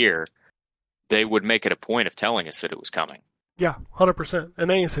beginning of the year, they would make it a point of telling us that it was coming. Yeah, 100%. And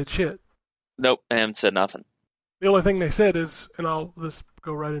they ain't said shit. Nope, they haven't said nothing. The only thing they said is, and let's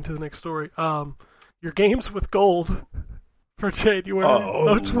go right into the next story. Your games with gold for January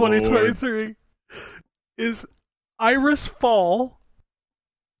of 2023 is Iris Fall.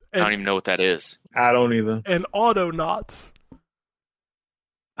 I don't even know what that is. I don't either. And Autonauts.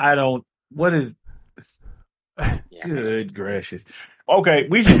 I don't. What is? Yeah. Good gracious. Okay,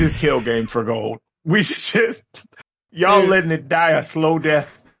 we should just kill Games for Gold. We should just y'all letting it die a slow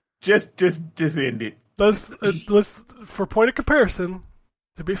death. Just end it. Let's for point of comparison.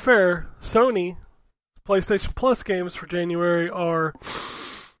 To be fair, Sony PlayStation Plus games for January are.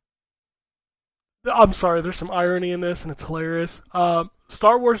 I'm sorry, there's some irony in this, and it's hilarious.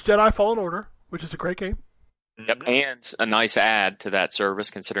 Star Wars Jedi Fallen Order, which is a great game. Yep, and a nice add to that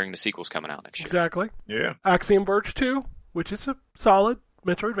service considering the sequel's coming out next year. Exactly. Yeah. Axiom Verge 2, which is a solid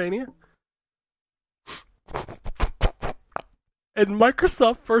Metroidvania. And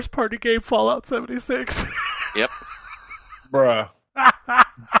Microsoft first-party game Fallout 76. Yep. Bruh.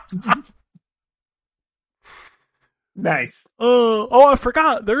 Nice. Oh, I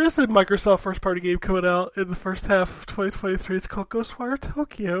forgot. There is a Microsoft first-party game coming out in the first half of 2023. It's called Ghostwire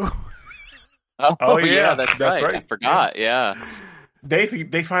Tokyo. Oh yeah, that's right. I forgot. Yeah. They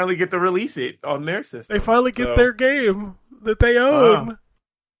finally get to release it on their system. They finally get their game that they own.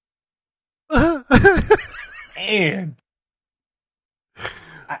 And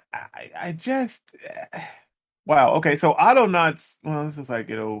I just wow. Okay, so Autonauts. Well, this is like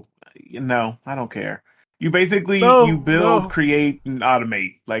no, I don't care. You basically you build, create, and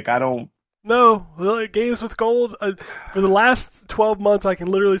automate. Like I don't. No, games with gold. For the last 12 months, I can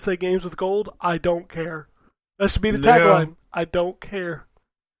literally say games with gold. I don't care. That should be the tagline. I don't care.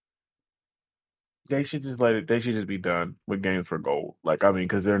 They should just let it. They should just be done with games for gold. Like I mean,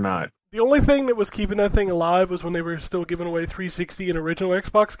 because they're not. The only thing that was keeping that thing alive was when they were still giving away 360 and original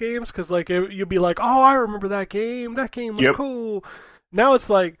Xbox games. Because like you'd be like, oh, I remember that game. That game was cool. Now it's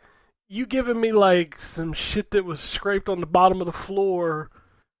like you giving me like some shit that was scraped on the bottom of the floor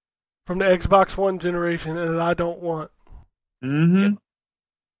from the Xbox One generation, and I don't want. Mm-hmm.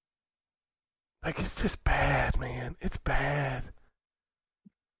 Like, it's just bad, man. It's bad.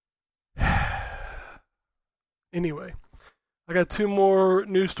 Anyway, I got 2 more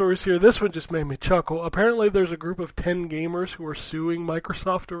news stories here. This one just made me chuckle. Apparently, there's a group of 10 gamers who are suing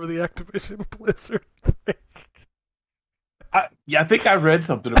Microsoft over the Activision Blizzard thing. I think I read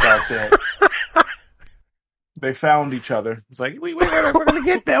something about that. They found each other. It's like, we're going to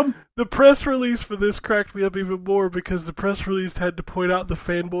get them. The press release for this cracked me up even more because the press release had to point out the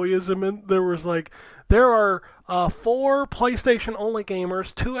fanboyism. And there was like, there are 4 PlayStation-only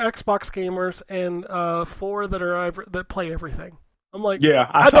gamers, 2 Xbox gamers, and 4 that play everything. I'm like, yeah,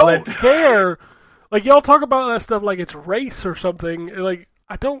 I don't care. Like, y'all talk about that stuff like it's race or something. Like,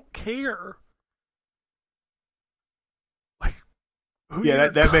 I don't care. Like,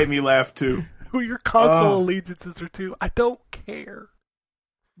 that made me laugh too. Who your console allegiances are to. I don't care.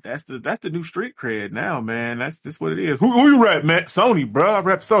 That's the new street cred now, man. That's what it is. Who you rep, man? Sony, bro. I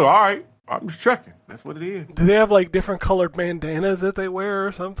rep Sony. All right. I'm just checking. That's what it is. Do they have like different colored bandanas that they wear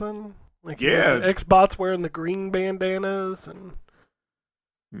or something? Like Xbox wearing the green bandanas and.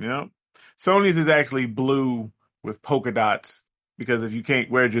 Yeah. Sony's is actually blue with polka dots. Because if you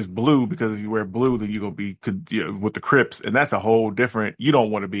can't wear just blue, because if you wear blue, then you're going to be with the Crips, and that's a whole different, you don't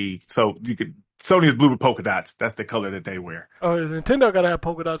want to be, so you could, Sony is blue with polka dots. That's the color that they wear. Oh, Nintendo got to have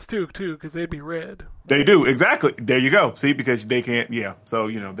polka dots too, because they'd be red. They do, exactly. There you go. See, because they can't, so,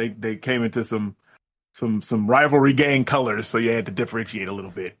 they came into some rivalry gang colors, so you had to differentiate a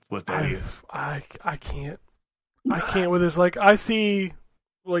little bit what that is. I can't with this. Like, I see,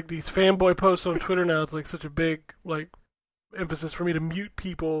 like, these fanboy posts on Twitter now, it's like such a big, like, emphasis for me to mute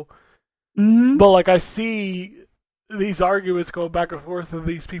people, but like I see these arguments going back and forth of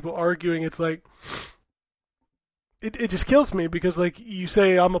these people arguing. It's like it just kills me because like you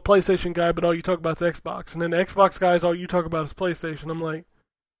say I'm a PlayStation guy, but all you talk about is Xbox, and then the Xbox guys all you talk about is PlayStation. I'm like,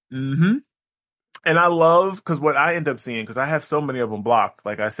 and I love because what I end up seeing because I have so many of them blocked,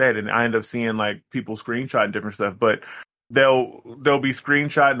 like I said, and I end up seeing like people screenshotting different stuff, but. They'll be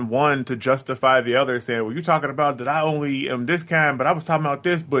screenshotting one to justify the other, saying, "Well, you're talking about that I only am this kind, but I was talking about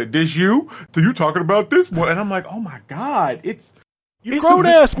this, but this you, so you're talking about this one." And I'm like, "Oh my god, it's grown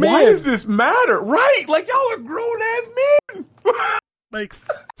ass men. Why does this matter? Right? Like y'all are grown ass men. Like,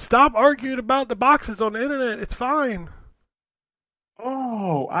 stop arguing about the boxes on the internet. It's fine."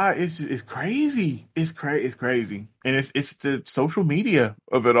 It's crazy. It's crazy, and it's the social media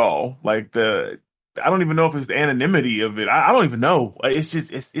of it all. Like I don't even know if it's the anonymity of it. I don't even know. It's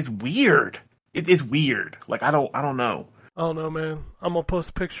just it's weird. It's weird. Like I don't know. I don't know, man. I'm gonna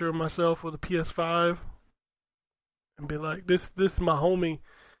post a picture of myself with a PS5 and be like, "This is my homie,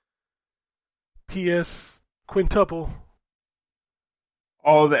 PS quintuple."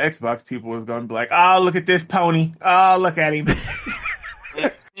 All the Xbox people is gonna be like, "Oh, look at this pony. Oh, look at him."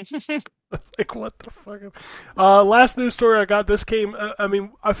 It's like, what the fuck? Last news story I got. This came. I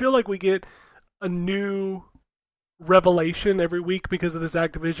mean, I feel like we get a new revelation every week because of this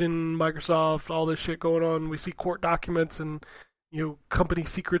Activision, Microsoft, all this shit going on. We see court documents and company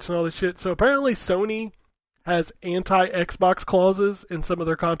secrets and all this shit. So apparently Sony has anti-Xbox clauses in some of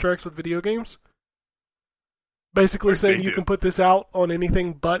their contracts with video games. Basically saying you can put this out on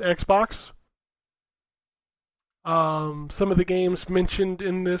anything but Xbox. Some of the games mentioned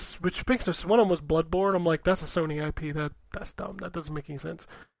in this, which makes us, one of them was Bloodborne. I'm like, that's a Sony IP. That's dumb. That doesn't make any sense.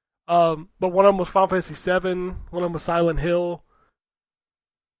 But one of them was Final Fantasy VII. One of them was Silent Hill.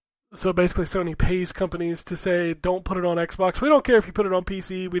 So basically, Sony pays companies to say, don't put it on Xbox. We don't care if you put it on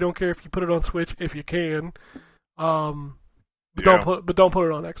PC. We don't care if you put it on Switch, if you can. Don't put it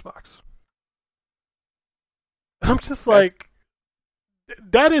on Xbox. I'm just like,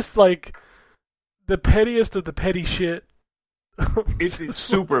 that is like the pettiest of the petty shit. It's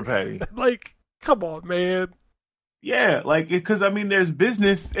super petty. Like, come on, man. Yeah, like, because I mean, there's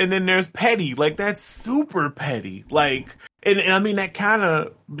business and then there's petty. Like, that's super petty. Like, and I mean, that kind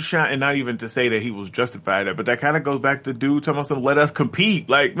of, and not even to say that he was justified it, but that kind of goes back to dude talking about some let us compete.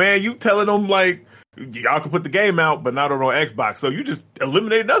 Like, man, you telling them like, y'all can put the game out, but not on Xbox. So you just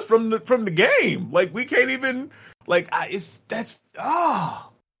eliminated us from the game. Like, we can't even, like, It's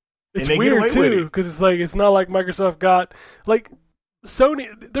weird too, because it's like, it's not like Microsoft got, like, Sony,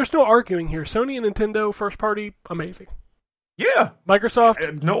 there's no arguing here. Sony and Nintendo, first party, amazing. Yeah.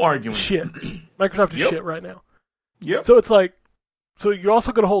 Microsoft, no arguing. Shit. Microsoft is shit right now. Yep. So it's like, so you're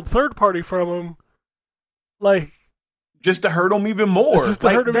also going to hold third party from them, like, just to hurt them even more. Just to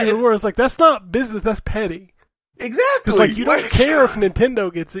hurt them even more. It's like, that's not business, that's petty. Exactly. Because, like, you don't care if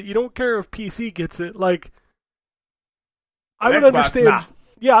Nintendo gets it. You don't care if PC gets it. Like, I would understand. Nah.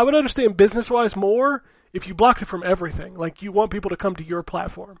 Yeah, I would understand business-wise more if you blocked it from everything. Like, you want people to come to your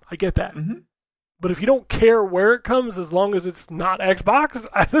platform. I get that. Mm-hmm. But if you don't care where it comes, as long as it's not Xbox,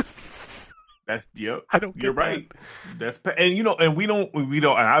 I don't get You're right. And we don't, and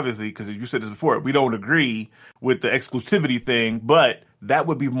obviously, because you said this before, we don't agree with the exclusivity thing, but that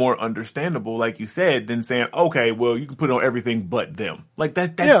would be more understandable, like you said, than saying, okay, well, you can put it on everything but them. Like,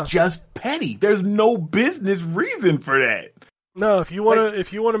 that's just petty. There's no business reason for that. No, if you want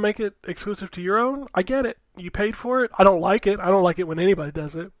to make it exclusive to your own, I get it. You paid for it. I don't like it. I don't like it when anybody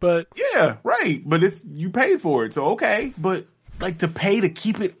does it. But yeah, right. But you paid for it, so okay. But like, to pay to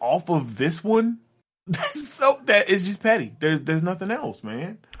keep it off of this one, that is just petty. There's nothing else,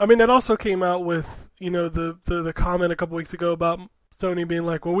 man. I mean, that also came out with the comment a couple weeks ago about Sony being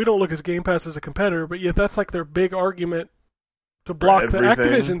like, well, we don't look at Game Pass as a competitor, but yet that's like their big argument to block the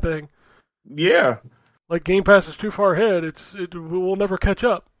Activision thing. Yeah. Like, Game Pass is too far ahead. It will never catch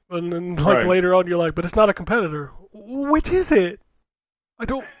up. And then, like, later on, you're like, but it's not a competitor. Which is it?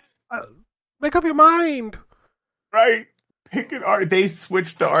 Make up your mind. Right. They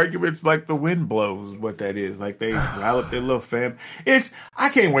switched the arguments like the wind blows, is what that is. Like, they rile up their little fam. I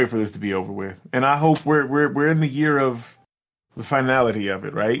can't wait for this to be over with. And I hope we're in the year of the finality of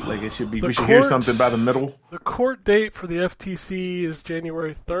it, right? Like, it should be, we should hear something by the middle. The court date for the FTC is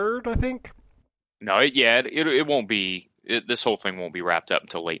January 3rd, I think. No, it won't be. This whole thing won't be wrapped up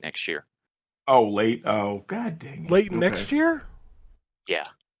until late next year. Oh, late? Oh, god dang it. Late next year? Yeah.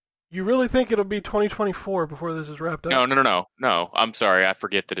 You really think it'll be 2024 before this is wrapped up? No. I'm sorry. I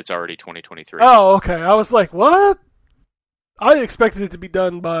forget that it's already 2023. Oh, okay. I was like, what? I expected it to be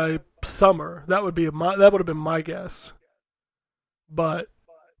done by summer. That would have been my guess. But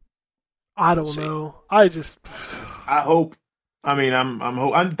I don't know. I hope. I mean,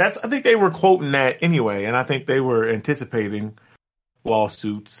 I think they were quoting that anyway, and I think they were anticipating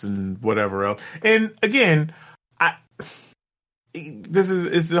lawsuits and whatever else. And again,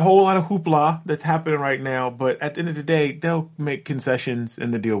 it's a whole lot of hoopla that's happening right now, but at the end of the day, they'll make concessions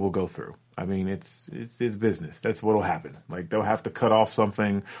and the deal will go through. I mean, it's business. That's what'll happen. Like, they'll have to cut off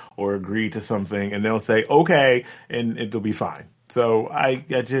something or agree to something, and they'll say, okay, and it'll be fine. So I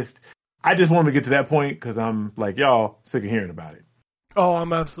just wanted to get to that point because I'm like, y'all sick of hearing about it. Oh,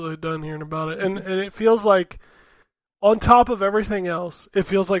 I'm absolutely done hearing about it. And it feels like, on top of everything else, it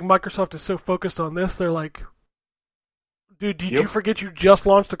feels like Microsoft is so focused on this, they're like, Dude, did Yep. you forget you just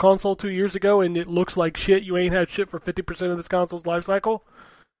launched a console 2 years ago and it looks like shit? You ain't had shit for 50% of this console's life cycle?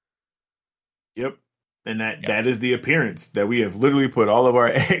 Yep. And that is the appearance that we have literally put all of our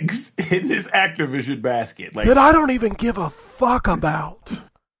eggs in this Activision basket. Like, That I don't even give a fuck about.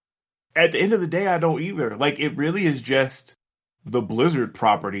 at the end of the day, I don't either. Like, it really is just the Blizzard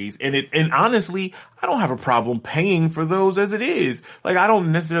properties, and honestly, I don't have a problem paying for those as it is. Like, I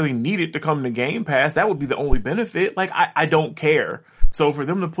don't necessarily need it to come to Game Pass. That would be the only benefit. Like, I don't care. So for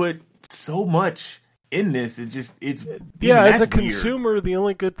them to put so much in this, it's Yeah, as a that's weird. consumer, the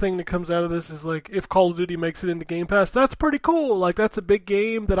only good thing that comes out of this is like if Call of Duty makes it into Game Pass, that's pretty cool. Like that's a big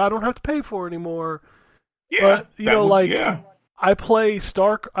game that I don't have to pay for anymore. Yeah, But you that know, would- like yeah. I play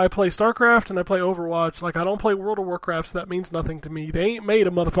StarCraft and I play Overwatch. Like I don't play World of Warcraft, so that means nothing to me. They ain't made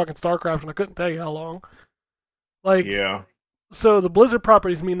a motherfucking StarCraft, and I couldn't tell you how long. Like, Yeah. so the Blizzard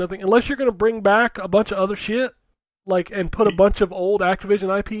properties mean nothing unless you're gonna bring back a bunch of other shit, like and put a bunch of old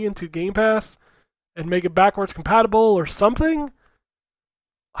Activision IP into Game Pass and make it backwards compatible or something.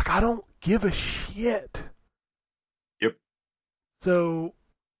 Like I don't give a shit. Yep. So,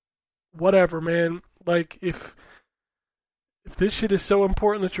 whatever, man. Like if this shit is so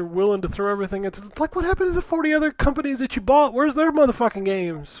important that you're willing to throw everything, it's like what happened to the 40 other companies that you bought? Where's their motherfucking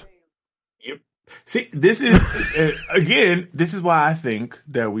games? See, this is again. This is why I think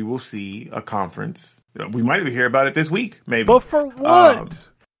that we will see a conference. We might even hear about it this week, maybe. But for what?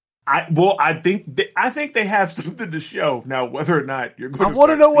 I think they have something to show now. Whether or not you're going I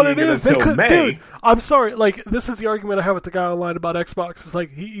want to know what it is. They until could, May. dude. I'm sorry. Like this is the argument I have with the guy online about Xbox. It's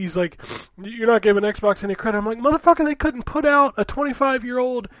like he's like, you're not giving Xbox any credit. I'm like, motherfucker, they couldn't put out a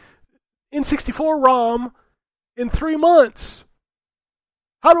 25-year-old N64 ROM in 3 months.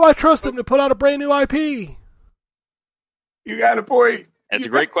 How do I trust them to put out a brand new IP? You got a point. That's a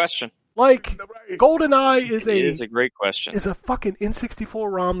great question. Like Right. GoldenEye is It is a great question. a fucking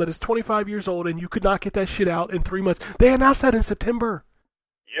N64 ROM that is 25 years old, and you could not get that shit out in 3 months. They announced that in September.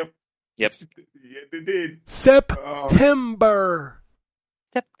 Yep. Yep. Yeah, they did. September.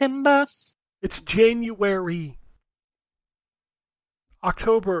 September. It's January.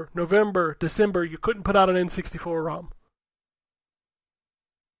 October, November, December, you couldn't put out an N64 ROM.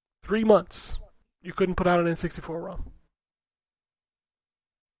 3 months. You couldn't put out an N64 ROM.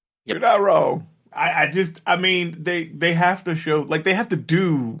 Yep. You're not wrong. I mean, they have to show, like, they have to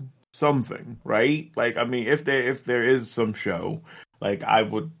do something, right? Like, I mean, if there is some show, like, I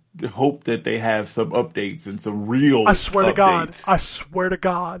would hope that they have some updates and some real I swear to God. updates. I swear to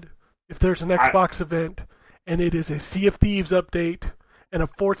God. If there's an Xbox event and it is a Sea of Thieves update and a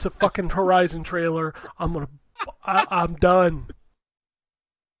Forza fucking Horizon trailer, I'm done.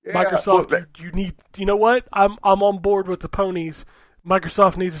 Yeah, Microsoft, well, you need. You know what? I'm on board with the ponies.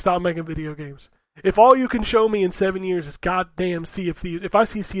 Microsoft needs to stop making video games. If all you can show me in 7 years is goddamn Sea of Thieves, if I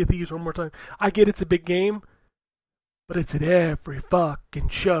see Sea of Thieves one more time, I get it's a big game, but it's at every fucking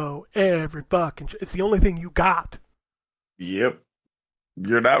show, It's the only thing you got. Yep.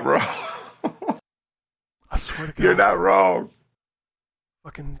 You're not wrong. I swear to God. You're not wrong.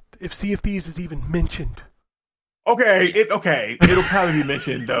 Fucking, if Sea of Thieves is even mentioned. Okay, it'll probably be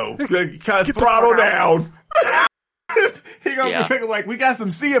mentioned though. Kind Get of the throttle fuck out. down. He gonna Yeah. be thinking like, we got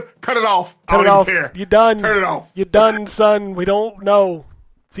some Sea of, cut it off. I Cut don't it off. even care. You done. Turn it off. You done, son. We don't know.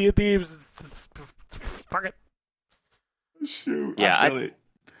 Sea of Thieves. Fuck it. Shoot, Yeah, I feel it.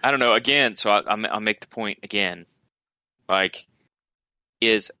 I don't know. Again, so I'll make the point again. Like,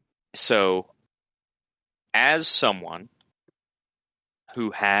 as someone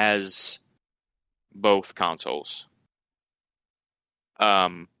who has both consoles,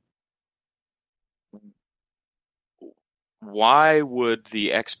 why would the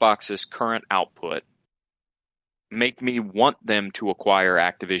Xbox's current output make me want them to acquire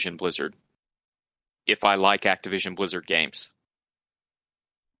Activision Blizzard if I like Activision Blizzard games?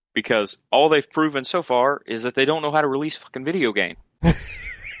 Because all they've proven so far is that they don't know how to release a fucking video game.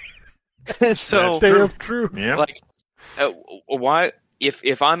 So, Damn true. Yeah. like, why?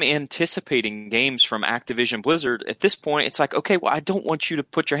 If I'm anticipating games from Activision Blizzard at this point, it's like, okay, well, I don't want you to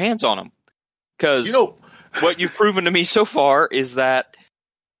put your hands on them, because You know, what you've proven to me so far is that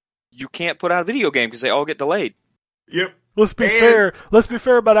you can't put out a video game because they all get delayed. yep. Let's be And- fair. Let's be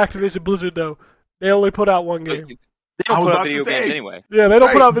fair about Activision Blizzard, though. They only put out one game. They I don't was put out about to video games say. anyway. Yeah, they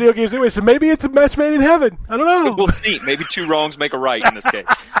don't put Right. out video games anyway, so maybe it's a match made in heaven. I don't know. We'll see. Maybe two wrongs make a right in this case.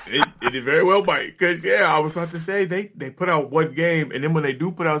 It did very well, Mike. Because I was about to say they put out one game, and then when they do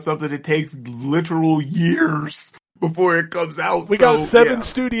put out something, it takes literal years before it comes out. We So, got 7 yeah.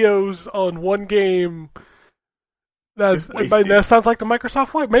 studios on one game. It's wasted. That sounds like the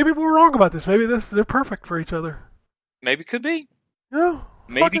Microsoft way. Maybe we're wrong about this. Maybe they're perfect for each other. Maybe could be. Yeah,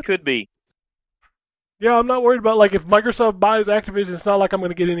 Maybe fuck it. could be. Yeah, I'm not worried about, like, if Microsoft buys Activision, it's not like I'm going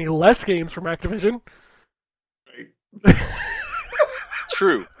to get any less games from Activision.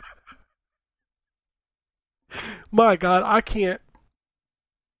 True. My God, I can't.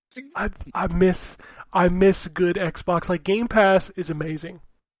 I miss good Xbox. Like, Game Pass is amazing.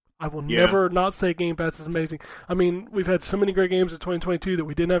 I will Yeah. never not say Game Pass is amazing. I mean, we've had so many great games in 2022 that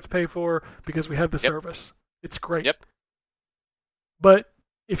we didn't have to pay for because we had the service. It's great. Yep. But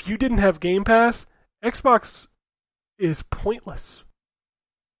if you didn't have Game Pass, Xbox is pointless.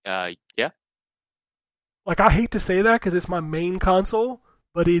 Yeah. Like, I hate to say that because it's my main console,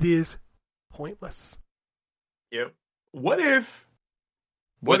 but it is pointless. Yep. What if?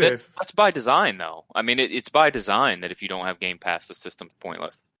 Well, What if? that's by design, though. I mean, it's by design that if you don't have Game Pass, the system's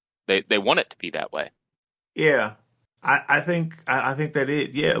pointless. They want it to be that way. Yeah, I think that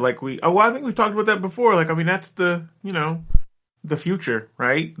it. Yeah, like I think we talked about that before. Like, I mean, that's the the future,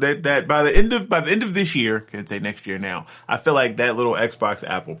 right? That by the end of this year, can't say next year now. I feel like that little Xbox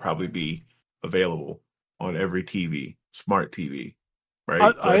app will probably be available on every TV, smart TV, right?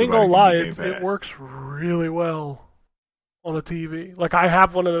 So I ain't everybody gonna can lie, get Game it Pass. works really well on a TV. Like, I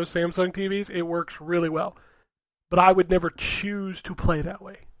have one of those Samsung TVs. It works really well. But I would never choose to play that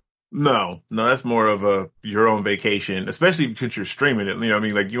way. No, that's more of your own vacation, especially because you're streaming it. You know what I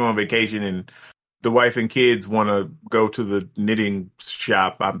mean? Like, you're on vacation and the wife and kids want to go to the knitting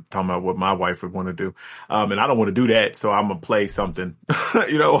shop. I'm talking about what my wife would want to do. And I don't want to do that. So I'm going to play something,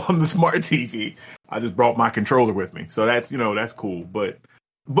 on the smart TV. I just brought my controller with me. So that's cool. But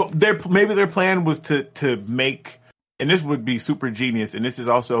maybe their plan was to make, and this would be super genius. And this is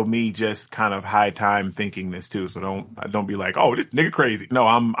also me just kind of high time thinking this too. So don't be like, oh, this nigga crazy. No,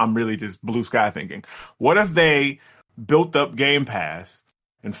 I'm really just blue sky thinking. What if they built up Game Pass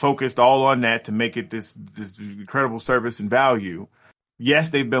and focused all on that to make it this incredible service and value? Yes,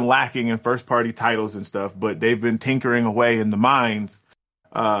 they've been lacking in first party titles and stuff, but they've been tinkering away in the mines.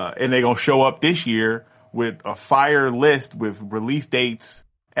 And they're going to show up this year with a fire list with release dates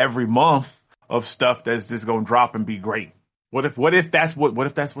every month of stuff that's just going to drop and be great. What if that's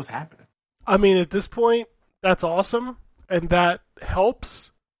what's happening? I mean, at this point, that's awesome, and that helps.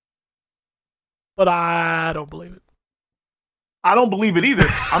 But I don't believe it. I don't believe it either.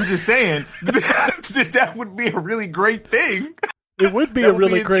 I'm just saying that would be a really great thing. It would be That a would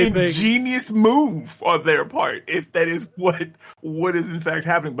really be great an thing. ingenious move on their part if that is what is in fact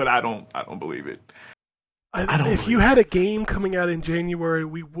happening. But I don't believe it. I don't If believe you had a game coming out in January,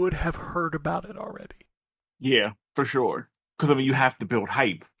 we would have heard about it already. Yeah, for sure. Because I mean, you have to build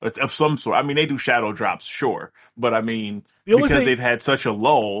hype of some sort. I mean, they do shadow drops, sure, but I mean, The only because thing- they've had such a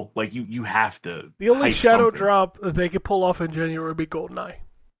lull, like you have to. The only hype shadow something. drop that they could pull off in January would be GoldenEye.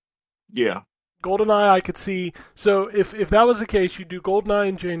 Yeah, GoldenEye, I could see. So if that was the case, you do GoldenEye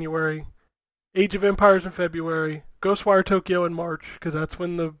in January, Age of Empires in February, Ghostwire Tokyo in March, because that's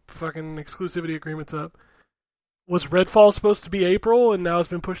when the fucking exclusivity agreement's up. Was Redfall supposed to be April, and now it's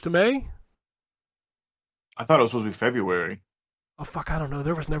been pushed to May? I thought it was supposed to be February. Oh, fuck, I don't know.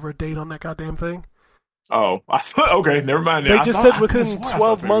 There was never a date on that goddamn thing. Oh, I thought okay, never mind. They I just thought- said I within could've sworn I saw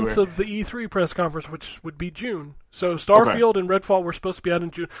 12 months February. of the E3 press conference, which would be June. So Starfield and Redfall were supposed to be out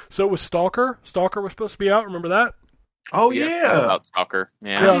in June. So was Stalker. Stalker was supposed to be out, remember that? Oh yeah, About soccer.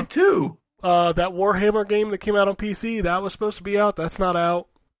 Yeah. I did too. That Warhammer game that came out on PC, that was supposed to be out. That's not out.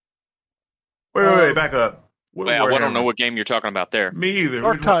 Wait, back up. What Well, I Warhammer? don't know what game you're talking about there. Me either.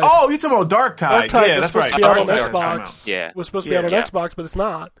 Dark Tide. Oh, you're talking about Dark Tide. Dark Tide Yeah, was that's supposed right. to be out on Dark Tide Time Xbox. Yeah. Was supposed to be out on Yeah. Xbox, but it's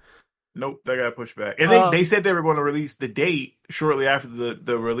not. Nope, they got pushed back. And Uh, they said they were going to release the date shortly after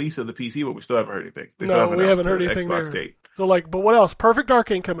the release of the PC, but we still haven't heard anything. They still No, we announced haven't heard the anything Xbox there. date. So but what else? Perfect Dark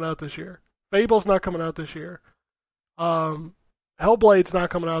ain't coming out this year. Fable's not coming out this year. Hellblade's not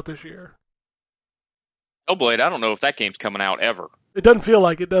coming out this year. Hellblade, I don't know if that game's coming out ever. It doesn't feel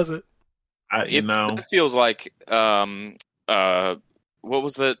like it, does it? It feels like what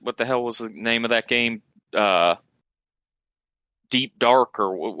the hell was the name of that game? Deep Dark,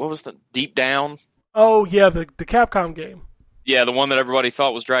 or what was the Deep Down? Oh yeah, the Capcom game. Yeah, the one that everybody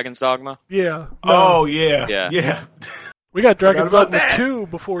thought was Dragon's Dogma. Yeah. No, Oh yeah, Yeah. yeah. we got Dragon's Forgot about Dogma that. 2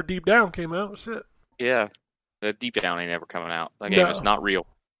 before Deep Down came out. Shit. Yeah, the Deep Down ain't ever coming out. That game No. is not real.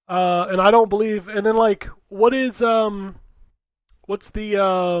 And I don't believe. And then what is what's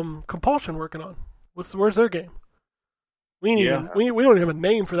the Compulsion working on? Where's their game? We ain't Yeah. even, we don't even have a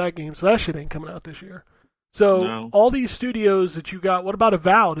name for that game, so that shit ain't coming out this year. So No. all these studios that you got, what about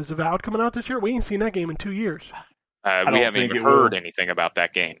Avowed? Is Avowed coming out this year? We ain't seen that game in 2 years. We don't haven't think even it will. heard anything about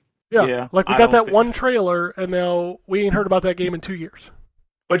that game. Yeah, Yeah, like we I got don't that think- one trailer, and now we ain't heard about that game in 2 years.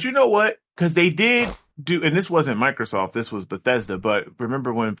 But you know what? Because they did and this wasn't Microsoft, this was Bethesda, but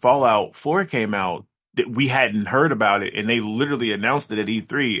remember when Fallout 4 came out, that we hadn't heard about it, and they literally announced it at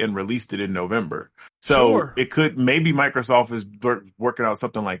E3 and released it in November. So Sure. it could, maybe Microsoft is working out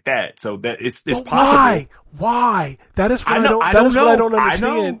something like that. So that it's But possible. Why? That is what I know- I that don't is what I know. don't I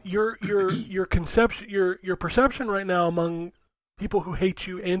understand. know. Your conception, your perception right now among people who hate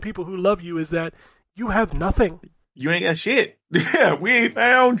you and people who love you is that you have nothing. You ain't got shit. Yeah, we ain't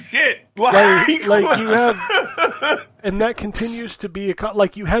found shit. Like Like you have, and that continues to be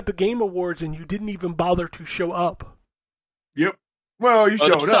like you had the Game Awards and you didn't even bother to show up. Yep. Well, you Oh,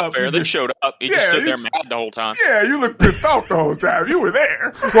 showed that's up. not fair. You They just- showed up. You Yeah, just stood you there just- mad the whole time. Yeah, you looked pissed off the whole time. You were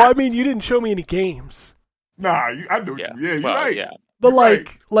there. Well, I mean, you didn't show me any games, Nah, I do. Yeah. Yeah, you're well, right. yeah. but You're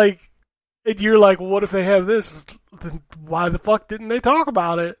right. and you're like, well, what if they have this? Then why the fuck didn't they talk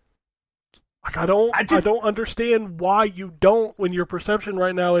about it? Like, I don't understand why you don't, when your perception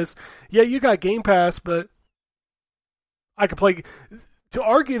right now is, yeah, you got Game Pass, but I could play. To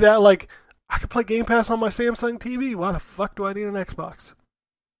argue that, like, I could play Game Pass on my Samsung TV. Why the fuck do I need an Xbox?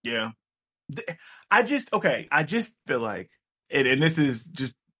 Yeah. I just feel like, and this is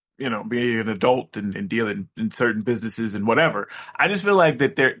just, being an adult and dealing in certain businesses and whatever. I just feel like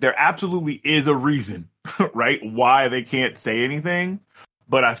that there absolutely is a reason, right? Why they can't say anything.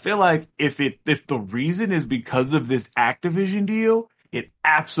 But I feel like if the reason is because of this Activision deal, it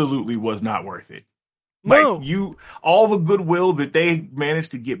absolutely was not worth it. No. Like all the goodwill that they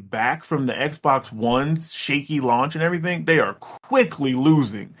managed to get back from the Xbox One's shaky launch and everything, they are quickly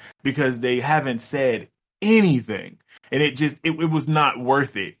losing because they haven't said anything. And it was not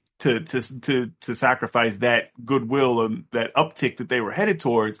worth it to sacrifice that goodwill and that uptick that they were headed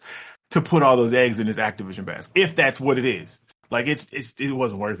towards to put all those eggs in this Activision basket. If that's what it is. Like it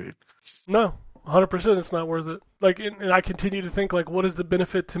wasn't worth it. No, 100%, it's not worth it. Like, and I continue to think, like, what is the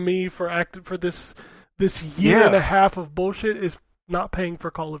benefit to me for this year and a half of bullshit is not paying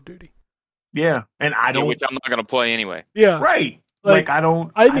for Call of Duty. Yeah, and I don't. Which I'm not going to play anyway. Yeah, Right. Like, I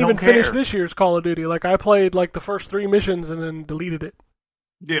didn't even don't finish care. this year's Call of Duty. Like, I played like the first 3 missions and then deleted it.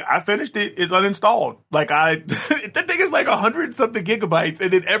 Yeah, I finished it. It's uninstalled. Like that thing is like 100 something gigabytes,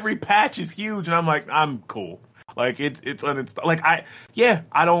 and then every patch is huge, and I'm like, I'm cool. Like it's uninstalled. Like I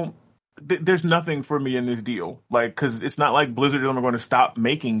don't. There's nothing for me in this deal. Like, because it's not like Blizzard and them are going to stop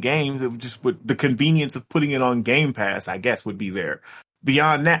making games. It would just the convenience of putting it on Game Pass, I guess, would be there.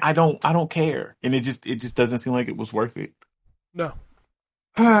 Beyond that, I don't care, and it just doesn't seem like it was worth it. No.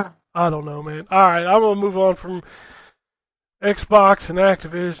 I don't know, man. All right, I'm going to move on from Xbox and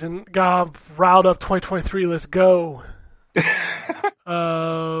Activision. God, riled up 2023. Let's go.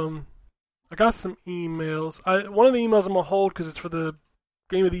 I got some emails. One of the emails I'm going to hold because it's for the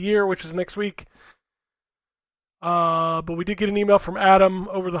Game of the Year, which is next week. But we did get an email from Adam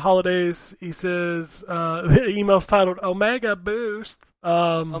over the holidays. He says, the email's titled Omega Boost.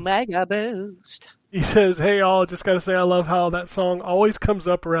 Omega Boost. He says, hey, all, just got to say I love how that song always comes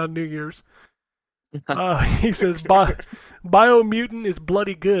up around New Year's. He says, Biomutant is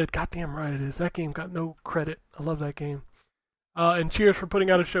bloody good. Goddamn right it is. That game got no credit. I love that game. And cheers for putting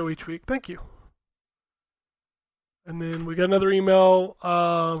out a show each week. Thank you. And then we got another email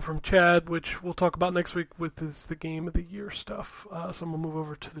from Chad, which we'll talk about next week with the Game of the Year stuff. So I'm going to move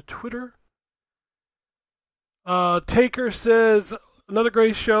over to the Twitter. Taker says, another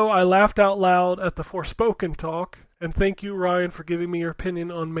great show. I laughed out loud at the Forspoken talk. And thank you, Ryan, for giving me your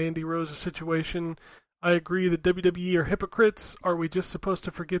opinion on Mandy Rose's situation. I agree that WWE are hypocrites. Are we just supposed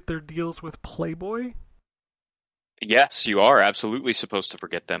to forget their deals with Playboy? Yes, you are absolutely supposed to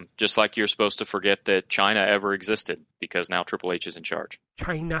forget them. Just like you're supposed to forget that China ever existed, because now Triple H is in charge.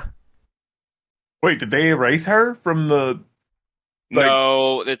 China. Wait, did they erase her from the?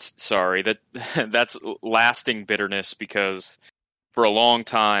 No, that's lasting bitterness because for a long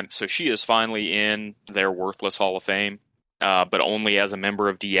time, so she is finally in their worthless Hall of Fame, but only as a member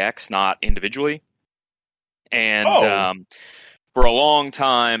of DX, not individually. And for a long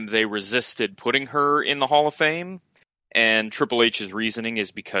time, they resisted putting her in the Hall of Fame. And Triple H's reasoning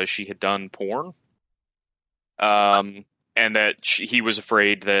is because she had done porn. And that he was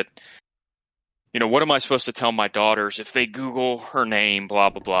afraid that, what am I supposed to tell my daughters if they Google her name, blah,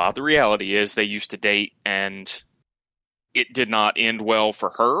 blah, blah. The reality is they used to date, and it did not end well for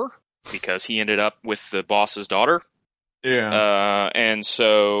her because he ended up with the boss's daughter. Yeah. And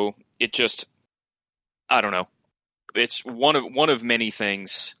so it just, I don't know. It's one of many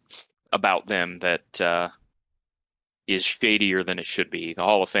things about them that is shadier than it should be. The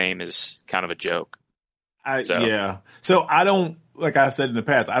Hall of Fame is kind of a joke. Yeah. So I don't, like I've said in the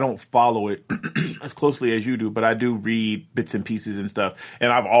past, I don't follow it as closely as you do, but I do read bits and pieces and stuff.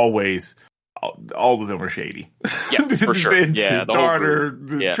 And I've always all of them are shady. Yeah, for sure. Vince, Yeah, his the whole daughter,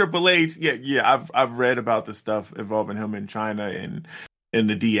 group. the Yeah. Triple H. Yeah. I've read about the stuff involving him in China and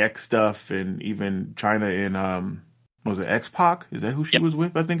the DX stuff, and even China in was it X-Pac? Is that who she Yep. was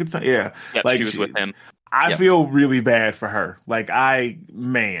with? I think it's yeah. Yep, Like she was with him. I Yep. feel really bad for her. Like but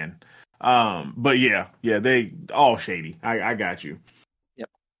yeah, they all shady. I got you.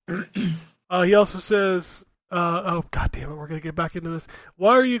 He also says, oh god damn it, we're gonna get back into this.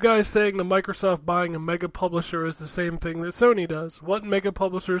 Why are you guys saying the Microsoft buying a mega publisher is the same thing that Sony does? What mega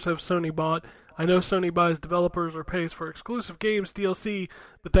publishers have Sony bought? I know Sony buys developers or pays for exclusive games, DLC,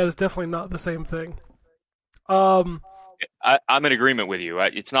 but that is definitely not the same thing. I'm in agreement with you.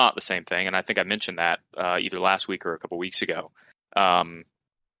 It's not the same thing, and I think I mentioned that either last week or a couple weeks ago.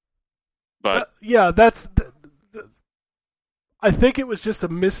 But yeah, I think it was just a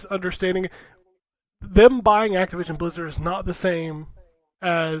misunderstanding. Them buying Activision Blizzard is not the same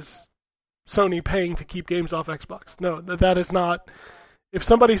as Sony paying to keep games off Xbox. No, that is not. If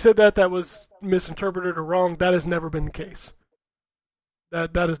somebody said that was misinterpreted or wrong, that has never been the case.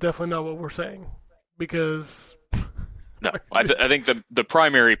 That is definitely not what we're saying. Because no, I think the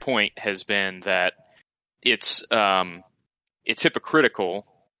primary point has been that it's hypocritical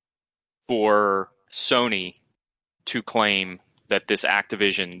for Sony to claim that this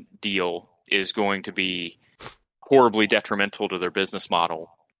Activision deal is going to be horribly detrimental to their business model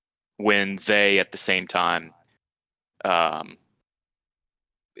when they, at the same time,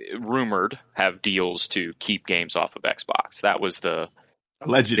 rumored have deals to keep games off of Xbox. That was the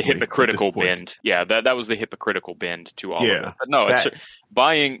Allegedly, hypocritical at this point. bend. Yeah, that was the hypocritical bend to all of Yeah, it. But no, that- it's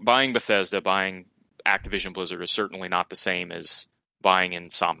buying Bethesda, buying Activision Blizzard is certainly not the same as buying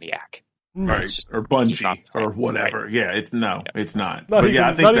Insomniac. Right, It's just- or it's just Bungie, not the same. or whatever. Right. Yeah, it's not. not But even, yeah,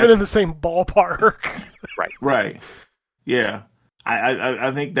 I think not even that's in the same ballpark. right. Yeah,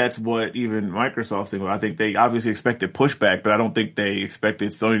 I think that's what even Microsoft's thinking. I think they obviously expected pushback, but I don't think they expected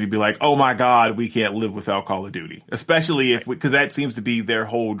Sony to be like, "Oh my God, we can't live without Call of Duty." Especially because that seems to be their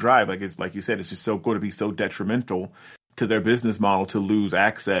whole drive. Like it's like you said, it's just so going to be so detrimental to their business model to lose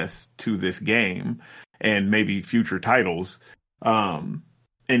access to this game and maybe future titles.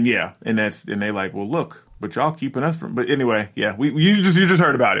 And they like, well, look, but y'all keeping us from. But anyway, yeah, you just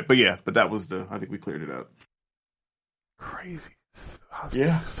heard about it, but yeah, but that was I think we cleared it up. Crazy. I'm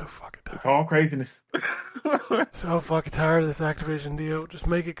Yeah. so fucking It's tired. all craziness. So fucking tired of this Activision deal. Just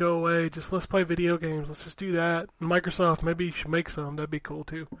make it go away. Just let's play video games. Let's just do that. And Microsoft, maybe you should make some. That'd be cool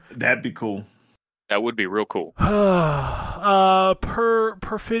too. That'd be cool. That would be real cool.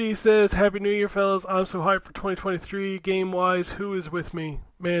 Perfidy says, Happy New Year, fellas. I'm so hyped for 2023. Game-wise, who is with me?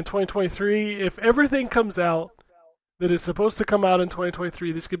 Man, 2023, if everything comes out that is supposed to come out in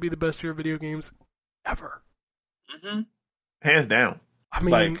 2023, this could be the best year of video games ever. Mm-hmm. Hands down. I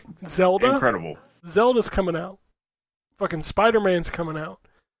mean, Like, Zelda? Incredible. Zelda's coming out. Fucking Spider-Man's coming out.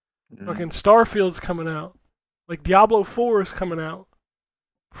 Mm. Fucking Starfield's coming out. Like, Diablo 4 is coming out.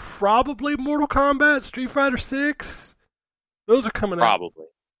 Probably Mortal Kombat, Street Fighter 6. Those are coming out. Probably.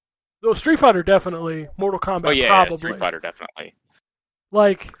 No, Street Fighter definitely. Mortal Kombat Oh yeah, probably. Street Fighter definitely.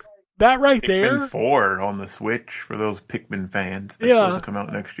 Like, that right Pikmin there. 4 on the Switch for those Pikmin fans. That's Yeah. supposed to come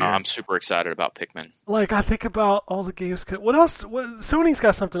out next year. I'm super excited about Pikmin. Like, I think about all the games. What else? Sony's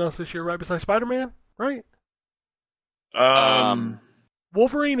got something else this year, right? Besides Spider-Man, right?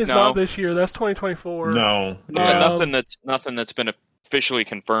 Wolverine is no. not this year. That's 2024. No. Yeah, Yeah. nothing that's been officially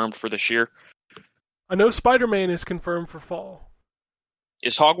confirmed for this year. I know Spider-Man is confirmed for fall.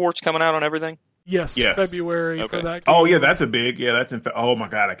 Is Hogwarts coming out on everything? Yes, Yes. February for Okay. that game. Oh, yeah, that's a big. Yeah, that's oh my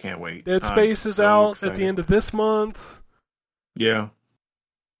God, I can't wait. Dead I'm Space is so out excited. at the end of this month. Yeah.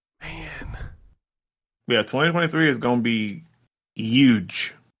 Man. Yeah, 2023 is going to be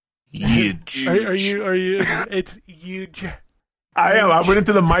huge. Huge. Are you? It's huge. I am. I went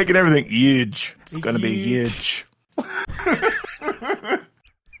into the mic and everything. Huge. It's going to be Huge. huge.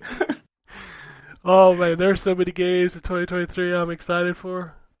 Oh man, there's so many games in 2023 I'm excited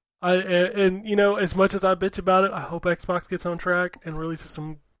for. And you know, as much as I bitch about it, I hope Xbox gets on track and releases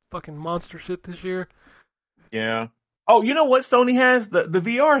some fucking monster shit this year. Yeah. Oh, you know what Sony has? The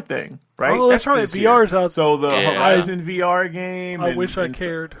VR thing, right? Oh, that's right. this year. VR's out. So the Yeah. Horizon VR game. I wish I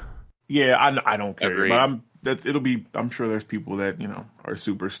cared. Yeah, I don't care, Agreed. but I'm sure there's people that are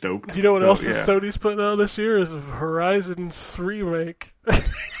super stoked. Do you know what So, else yeah. Sony's putting out this year is Horizon's remake.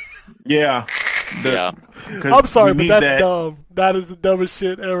 Yeah. Yeah. 'Cause I'm sorry, we but need that's that. dumb. That is the dumbest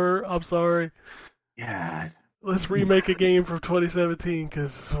shit ever. I'm sorry. Yeah. Let's remake a game from 2017,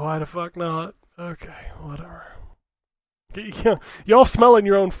 because why the fuck not? Okay, whatever. Y'all smelling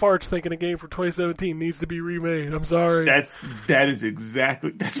your own farts thinking a game for 2017 needs to be remade. I'm sorry. That's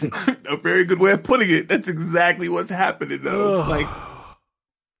a very good way of putting it. That's exactly what's happening though. Ugh. Like,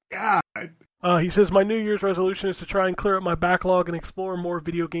 God. He says, my New Year's resolution is to try and clear up my backlog and explore more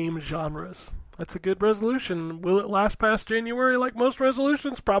video game genres. That's a good resolution. Will it last past January like most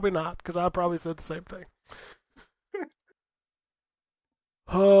resolutions? Probably not, because I probably said the same thing.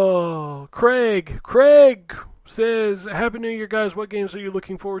 Oh, Craig says, Happy New Year, guys. What games are you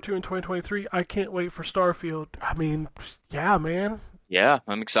looking forward to in 2023? I can't wait for Starfield. I mean, yeah, man. Yeah,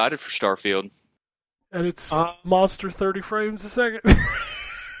 I'm excited for Starfield. And it's monster 30 frames a second.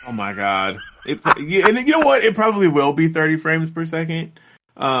 Oh my God. And you know what? It probably will be 30 frames per second.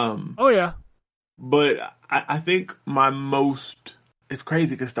 Oh, yeah. But I think it's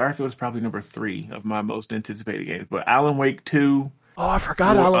crazy because Starfield is probably number 3 of my most anticipated games. But Alan Wake 2. Oh, I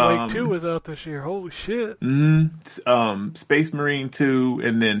forgot Alan Wake 2 was out this year. Holy shit. Space Marine 2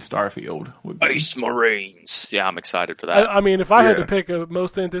 and then Starfield. Space Marines. Yeah, I'm excited for that. I mean, if I had to pick a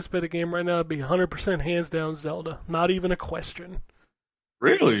most anticipated game right now, it'd be 100% hands down Zelda. Not even a question.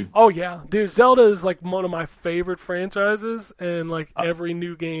 Really? Oh, yeah. Dude, Zelda is like one of my favorite franchises, and like every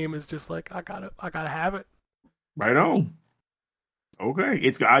new game is just like, I gotta have it. Right on. Okay,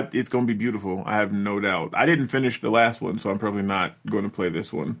 it's going to be beautiful. I have no doubt. I didn't finish the last one, so I'm probably not going to play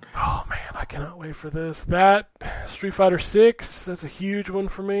this one. Oh man, I cannot wait for this. That Street Fighter 6, that's a huge one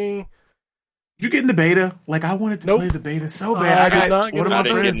for me. You get in the beta? Like I wanted to play the beta so bad. I did not get one of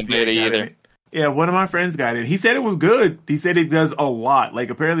my friends in the beta either. Yeah, one of my friends got it. He said it was good. He said it does a lot. Like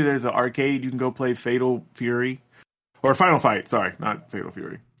apparently there's an arcade you can go play Fatal Fury or Final Fight. Sorry, not Fatal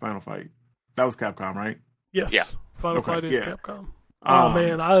Fury. Final Fight. That was Capcom, right? Yes. Yeah. Final Fight is Capcom. Oh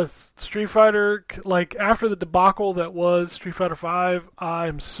man, Street Fighter, like after the debacle that was Street Fighter 5, I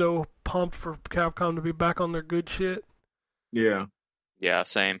am so pumped for Capcom to be back on their good shit. Yeah. Yeah,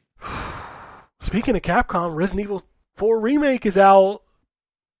 same. Speaking of Capcom, Resident Evil 4 Remake is out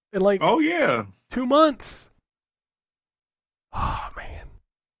in like 2 months. Oh man.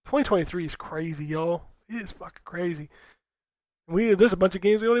 2023 is crazy, y'all. It is fucking crazy. There's a bunch of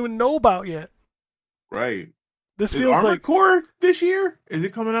games we don't even know about yet. Right. This is feels Armored like Core this year? Is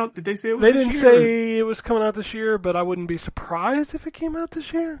it coming out? Did they say it was They this didn't year? say it was coming out this year, but I wouldn't be surprised if it came out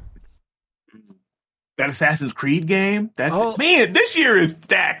this year. That Assassin's Creed game? Man, this year is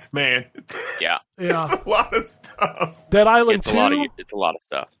stacked, man. Yeah. Yeah. It's a lot of stuff. Dead Island It's 2. a lot of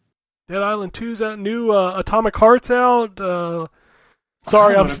stuff. Dead Island 2's out. New Atomic Heart's out.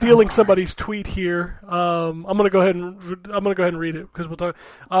 Sorry, I'm stealing somebody's tweet here. I'm gonna go ahead and read it because we'll talk.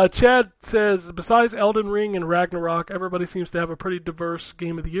 Chad says, besides Elden Ring and Ragnarok, everybody seems to have a pretty diverse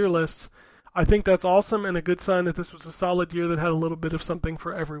Game of the Year lists. I think that's awesome and a good sign that this was a solid year that had a little bit of something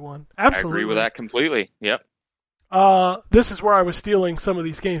for everyone. Absolutely, I agree with that completely. Yep. This is where I was stealing some of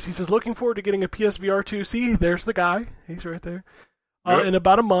these games. He says, looking forward to getting a PSVR 2. See, there's the guy. He's right there. In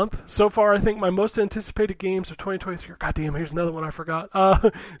about a month. So far, I think my most anticipated games of 2023. Goddamn, here's another one I forgot.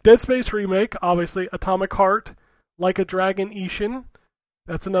 Dead Space Remake, obviously. Atomic Heart, Like a Dragon Ishin.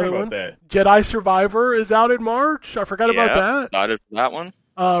 That's another one. Jedi Survivor is out in March. I forgot about that. Excited for that one.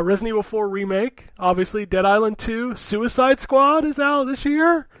 Resident Evil 4 Remake, obviously. Dead Island 2. Suicide Squad is out this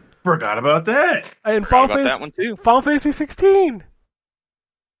year. Forgot about that. And Forgot about that one too. Final Fantasy 16.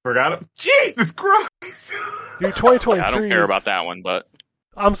 Jesus Christ. Dude, 2023. I don't care about that one, but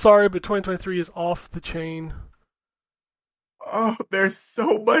I'm sorry, but 2023 is off the chain. Oh, there's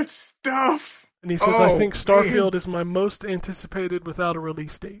so much stuff. And he says, I think Starfield is my most anticipated without a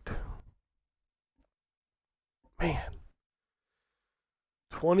release date. Man.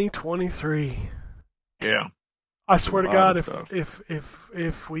 2023. Yeah. I swear to God,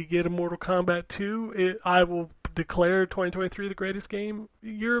 if we get a Mortal Kombat 2, I will declare 2023 the greatest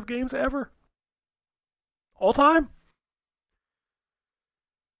year of games ever. All time.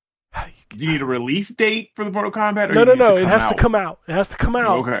 Do you need a release date for the Mortal Kombat? Or no. It has to come out. It has to come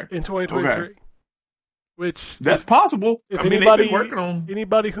out in 2023. Okay. Which that's possible. If they've been working on.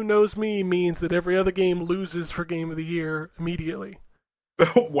 Anybody who knows me means that every other game loses for Game of the Year immediately.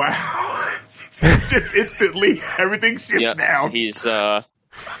 Oh, wow. It's just instantly everything shifts down. He's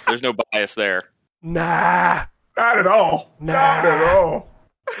there's no bias there. Nah. Not at all. Nah. Not at all.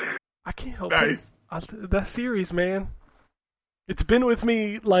 I can't help it. That series, man. It's been with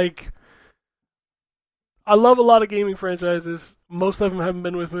me, like... I love a lot of gaming franchises. Most of them haven't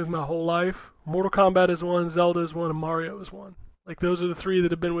been with me my whole life. Mortal Kombat is one, Zelda is one, and Mario is one. Like, those are the 3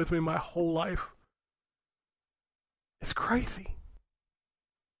 that have been with me my whole life. It's crazy.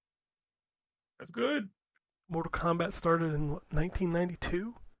 That's good. Mortal Kombat started in,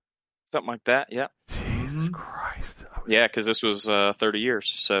 1992? Something like that, yeah. Jesus Christ. Yeah, because this was 30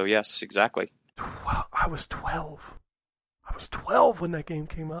 years. So yes, exactly. I was 12. I was 12 when that game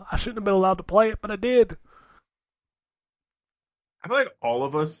came out. I shouldn't have been allowed to play it, but I did. I feel like all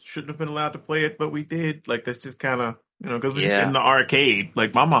of us shouldn't have been allowed to play it, but we did. Like, that's just kind of, because we're just Yeah. in the arcade.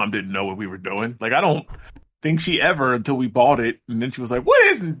 Like, my mom didn't know what we were doing. Like, I don't think she ever until we bought it. And then she was like, what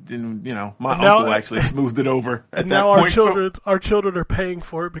is it? And, my And now- uncle actually smoothed it over at And that now point. our children are paying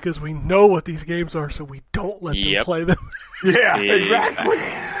for it because we know what these games are, so we don't let them Yep. play them. Yeah, Yeah. exactly.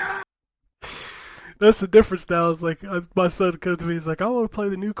 That's the difference now. It's like my son comes to me. He's like, I want to play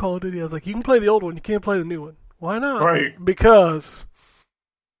the new Call of Duty. I was like, you can play the old one. You can't play the new one. Why not? Right. Because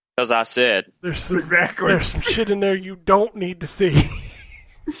As I said, there's some Exactly. shit in there you don't need to see.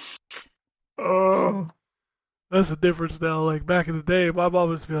 Oh. That's the difference now. Like back in the day, my mom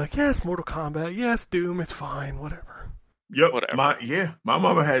would be like, "Yeah, it's Mortal Kombat. Yeah, it's Doom. It's fine. Whatever." Yep. Whatever. My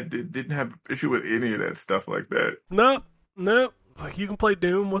mama didn't have issue with any of that stuff like that. No. Like you can play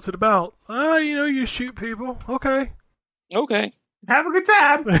Doom. What's it about? You shoot people. Okay. okay. Have a good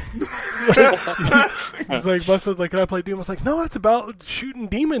time. It's like my son's like, "Can I play Doom?" I was like, "No, it's about shooting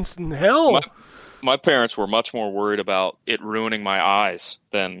demons in hell." My parents were much more worried about it ruining my eyes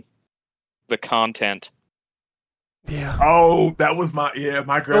than the content. Yeah. Oh, that was my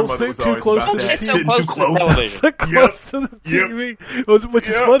grandmother sit was too always close about to the that. TV. Sitting too close. television. Sit close to the Yep. TV, which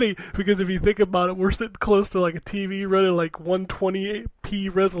is Yep. funny because if you think about it, we're sitting close to like a TV running like 128p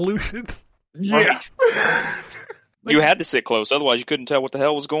resolution. Yeah. You had to sit close, otherwise you couldn't tell what the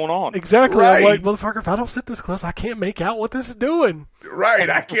hell was going on. Exactly. I'm Right. like, motherfucker, if I don't sit this close, I can't make out what this is doing. Right.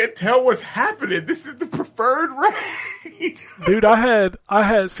 I can't tell what's happening. This is the preferred rate. Dude, I had,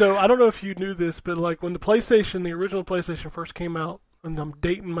 so I don't know if you knew this, but like when the original PlayStation first came out, and I'm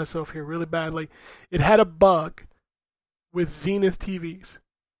dating myself here really badly, it had a bug with Zenith TVs.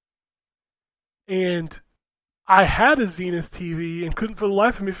 And I had a Zenith TV and couldn't for the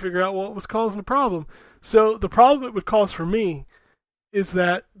life of me figure out what was causing the problem. So the problem it would cause for me is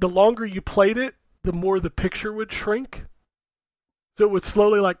that the longer you played it, the more the picture would shrink. So it would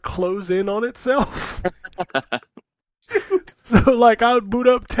slowly like close in on itself. So like I would boot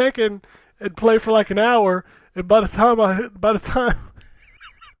up Tekken and play for like an hour, and by the time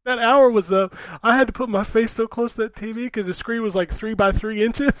that hour was up, I had to put my face so close to that TV because the screen was like 3 by 3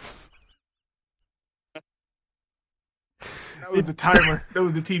 inches. That was the timer. That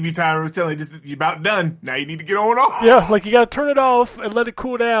was the TV timer. It was telling you, you're about done. Now you need to get on off. Yeah, like you gotta turn it off and let it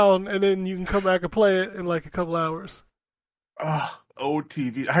cool down, and then you can come back and play it in like a couple hours. Old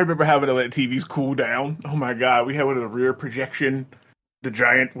TV. I remember having to let TVs cool down. Oh my god. We had one of the rear projection, the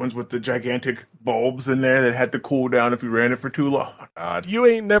giant ones with the gigantic bulbs in there that had to cool down if you ran it for too long. Oh my god. You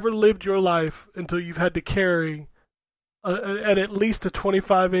ain't never lived your life until you've had to carry at least a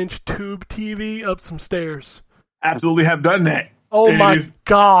 25-inch tube TV up some stairs. Absolutely have done that. Oh It my is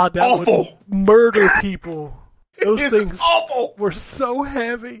god, that awful. would murder people. Those It's things awful. were so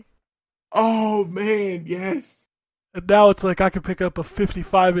heavy. Oh man, yes. And now it's like I can pick up a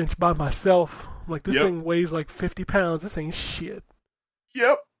 55-inch by myself. I'm like, this Yep. thing weighs like 50 pounds. This ain't shit.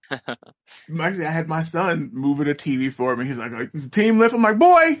 Yep. Actually, I had my son moving a TV for me. He's like, "Is the team lift?" I'm like,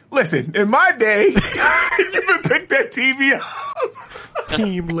 "Boy, listen, in my day, you can pick that TV up."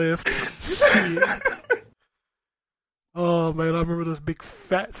 Team lift. Shit. Oh man, I remember those big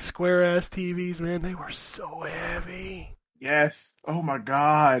fat square ass TVs, man. They were so heavy. Yes. Oh my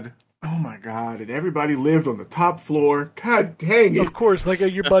god. Oh my god. And everybody lived on the top floor. God dang it. Of course, like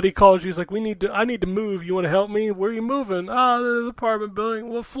your buddy calls you, he's like, I need to move. You want to help me? Where are you moving? The apartment building.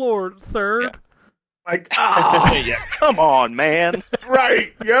 What floor? Third? Like, ah, Yeah, come on, man.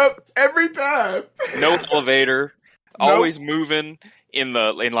 right. Yep. Every time. No elevator. Always moving in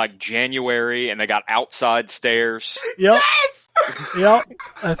like January, and they got outside stairs. Yep. Yep.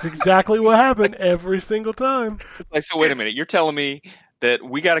 That's exactly what happened every single time. It's like, so wait a minute, you're telling me that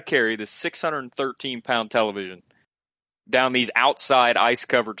we got to carry this 613-pound television down these outside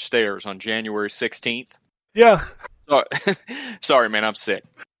ice-covered stairs on January 16th? Yeah. Sorry, man, I'm sick.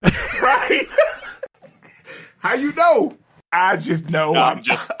 Right. How you know? I just know. I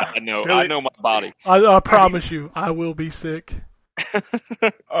know my body. I promise you, I will be sick.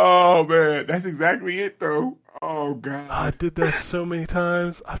 Oh man, that's exactly it though. Oh god. I did that so many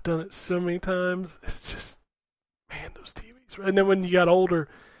times. I've done it so many times. It's just, man, those TVs. And then when you got older,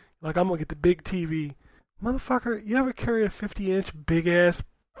 like, I'm going to get the big TV. Motherfucker, you ever carry a 50-inch big-ass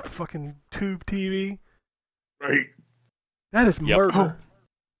fucking tube TV? Right. That is Yep. murder.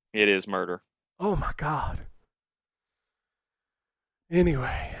 It is murder. Oh, my God.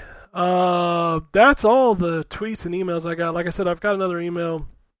 Anyway, that's all the tweets and emails I got. Like I said, I've got another email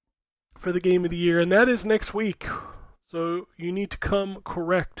for the game of the year, and that is next week. So you need to come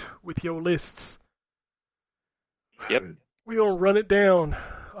correct with your lists. Yep. We're going to run it down.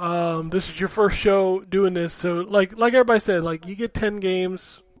 This is your first show doing this, so like everybody said, like you get 10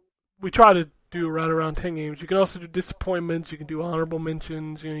 games. We try to do right around 10 games. You can also do disappointments. You can do honorable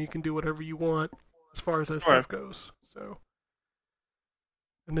mentions. You can do whatever you want as far as that stuff goes. So,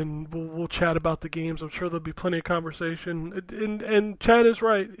 and then we'll chat about the games. I'm sure there'll be plenty of conversation. And Chad is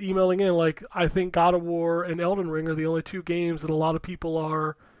right, emailing in. Like I think God of War and Elden Ring are the only 2 games that a lot of people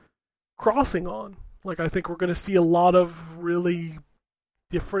are crossing on. Like I think we're going to see a lot of really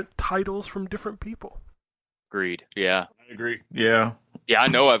different titles from different people. Agreed. Yeah. I agree. Yeah. Yeah, I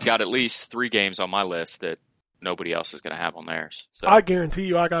know I've got at least 3 games on my list that nobody else is going to have on theirs. So. I guarantee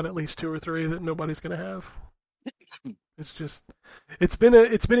you I got at least 2 or 3 that nobody's going to have. It's just it's been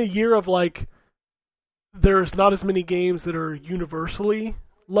a year of like there's not as many games that are universally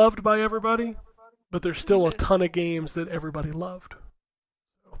loved by everybody, but there's still a ton of games that everybody loved.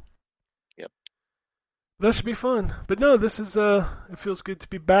 Yep. That should be fun. But no, this is it feels good to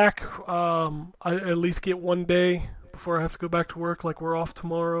be back. I at least get one day before I have to go back to work. Like we're off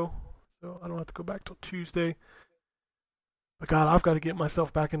tomorrow, so I don't have to go back till Tuesday. But God, I've got to get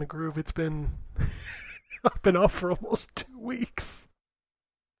myself back in the groove. It's been I've been off for almost 2 weeks.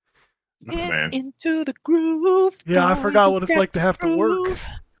 Oh, man. Into the groove. Yeah, I forgot what it's like to have to work.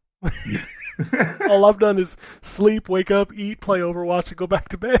 All I've done is sleep, wake up, eat, play Overwatch, and go back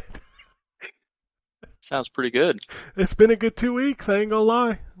to bed. Sounds pretty good. It's been a good 2 weeks, I ain't gonna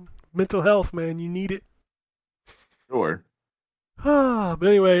lie. Mental health, man, you need it. Sure. But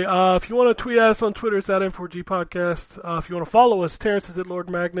anyway, if you want to tweet at us on Twitter, it's at M4G Podcast. If you want to follow us, Terrence is at Lord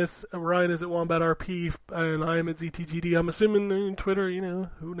Magnus, Ryan is at WombatRP, and I am at ZTGD. I'm assuming on Twitter,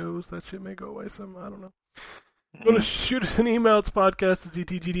 who knows, that shit may go away some, I don't know. If you want to shoot us an email, it's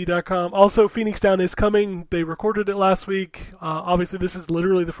podcast@ztgd.com. Also, Phoenix Down is coming. They recorded it last week. Obviously, this is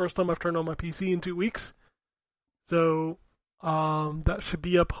literally the first time I've turned on my PC in 2 weeks. So, that should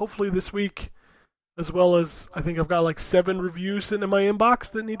be up hopefully this week. As well as, I think I've got like 7 reviews sitting in my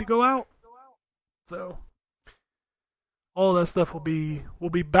inbox that need to go out. So, all of that stuff will be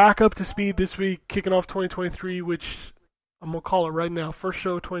back up to speed this week, kicking off 2023, which I'm going to call it right now. First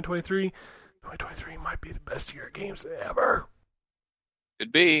show 2023. 2023 might be the best year of games ever.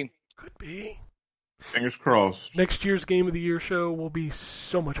 Could be. Could be. Fingers crossed. Next year's Game of the Year show will be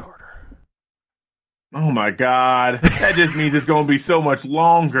so much harder. Oh my God. That just means it's going to be so much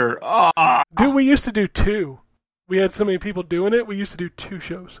longer. Ah. Dude, we used to do 2. We had so many people doing it, we used to do 2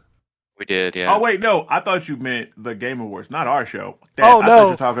 shows. We did, yeah. Oh, wait, no. I thought you meant the Game Awards, not our show. Oh, I no. thought you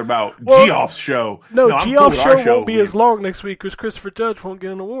were talking about Geoff's show. No, I'm Geoff's cool with our show won't be We- as long next week because Christopher Judge won't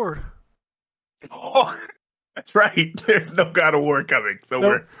get an award. Oh, that's right. There's no God of War coming, so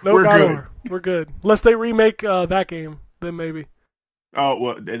No we're God good. War. We're good. Unless they remake that game, then maybe. Oh,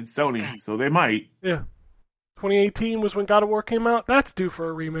 well, it's Sony, so they might. Yeah. 2018 was when God of War came out. That's due for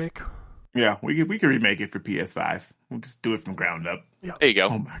a remake. Yeah, we could remake it for PS5. We'll just do it from ground up. Yeah. There you go.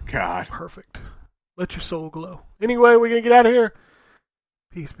 Oh my God. Perfect. Let your soul glow. Anyway, we're going to get out of here.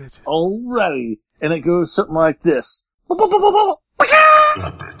 Peace, bitches. Alrighty. And it goes something like this.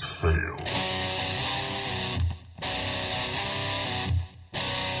 Epic fail.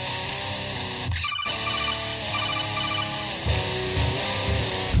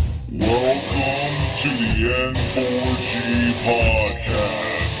 Welcome to the N4G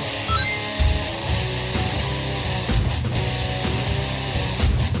podcast.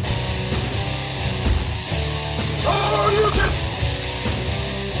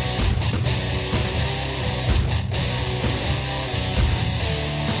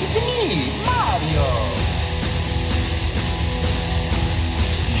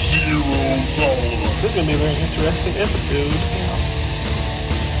 Zero tolerance. This is going to be a very interesting episode.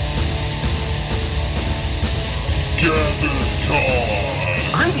 GathersCon.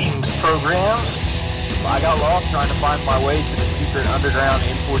 Greetings, programs. I got lost trying to find my way to the secret underground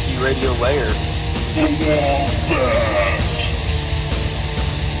N4G radio lair. The Wombat.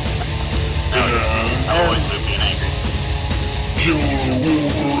 And I always live being angry. Killer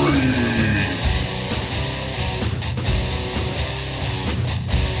Wolverine.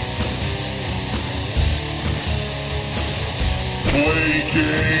 Play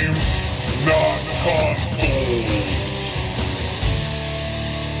games, not consoles.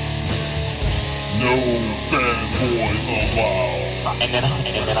 No fanboys allowed. And then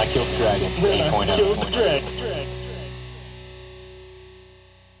I killed the dragon. 8.0.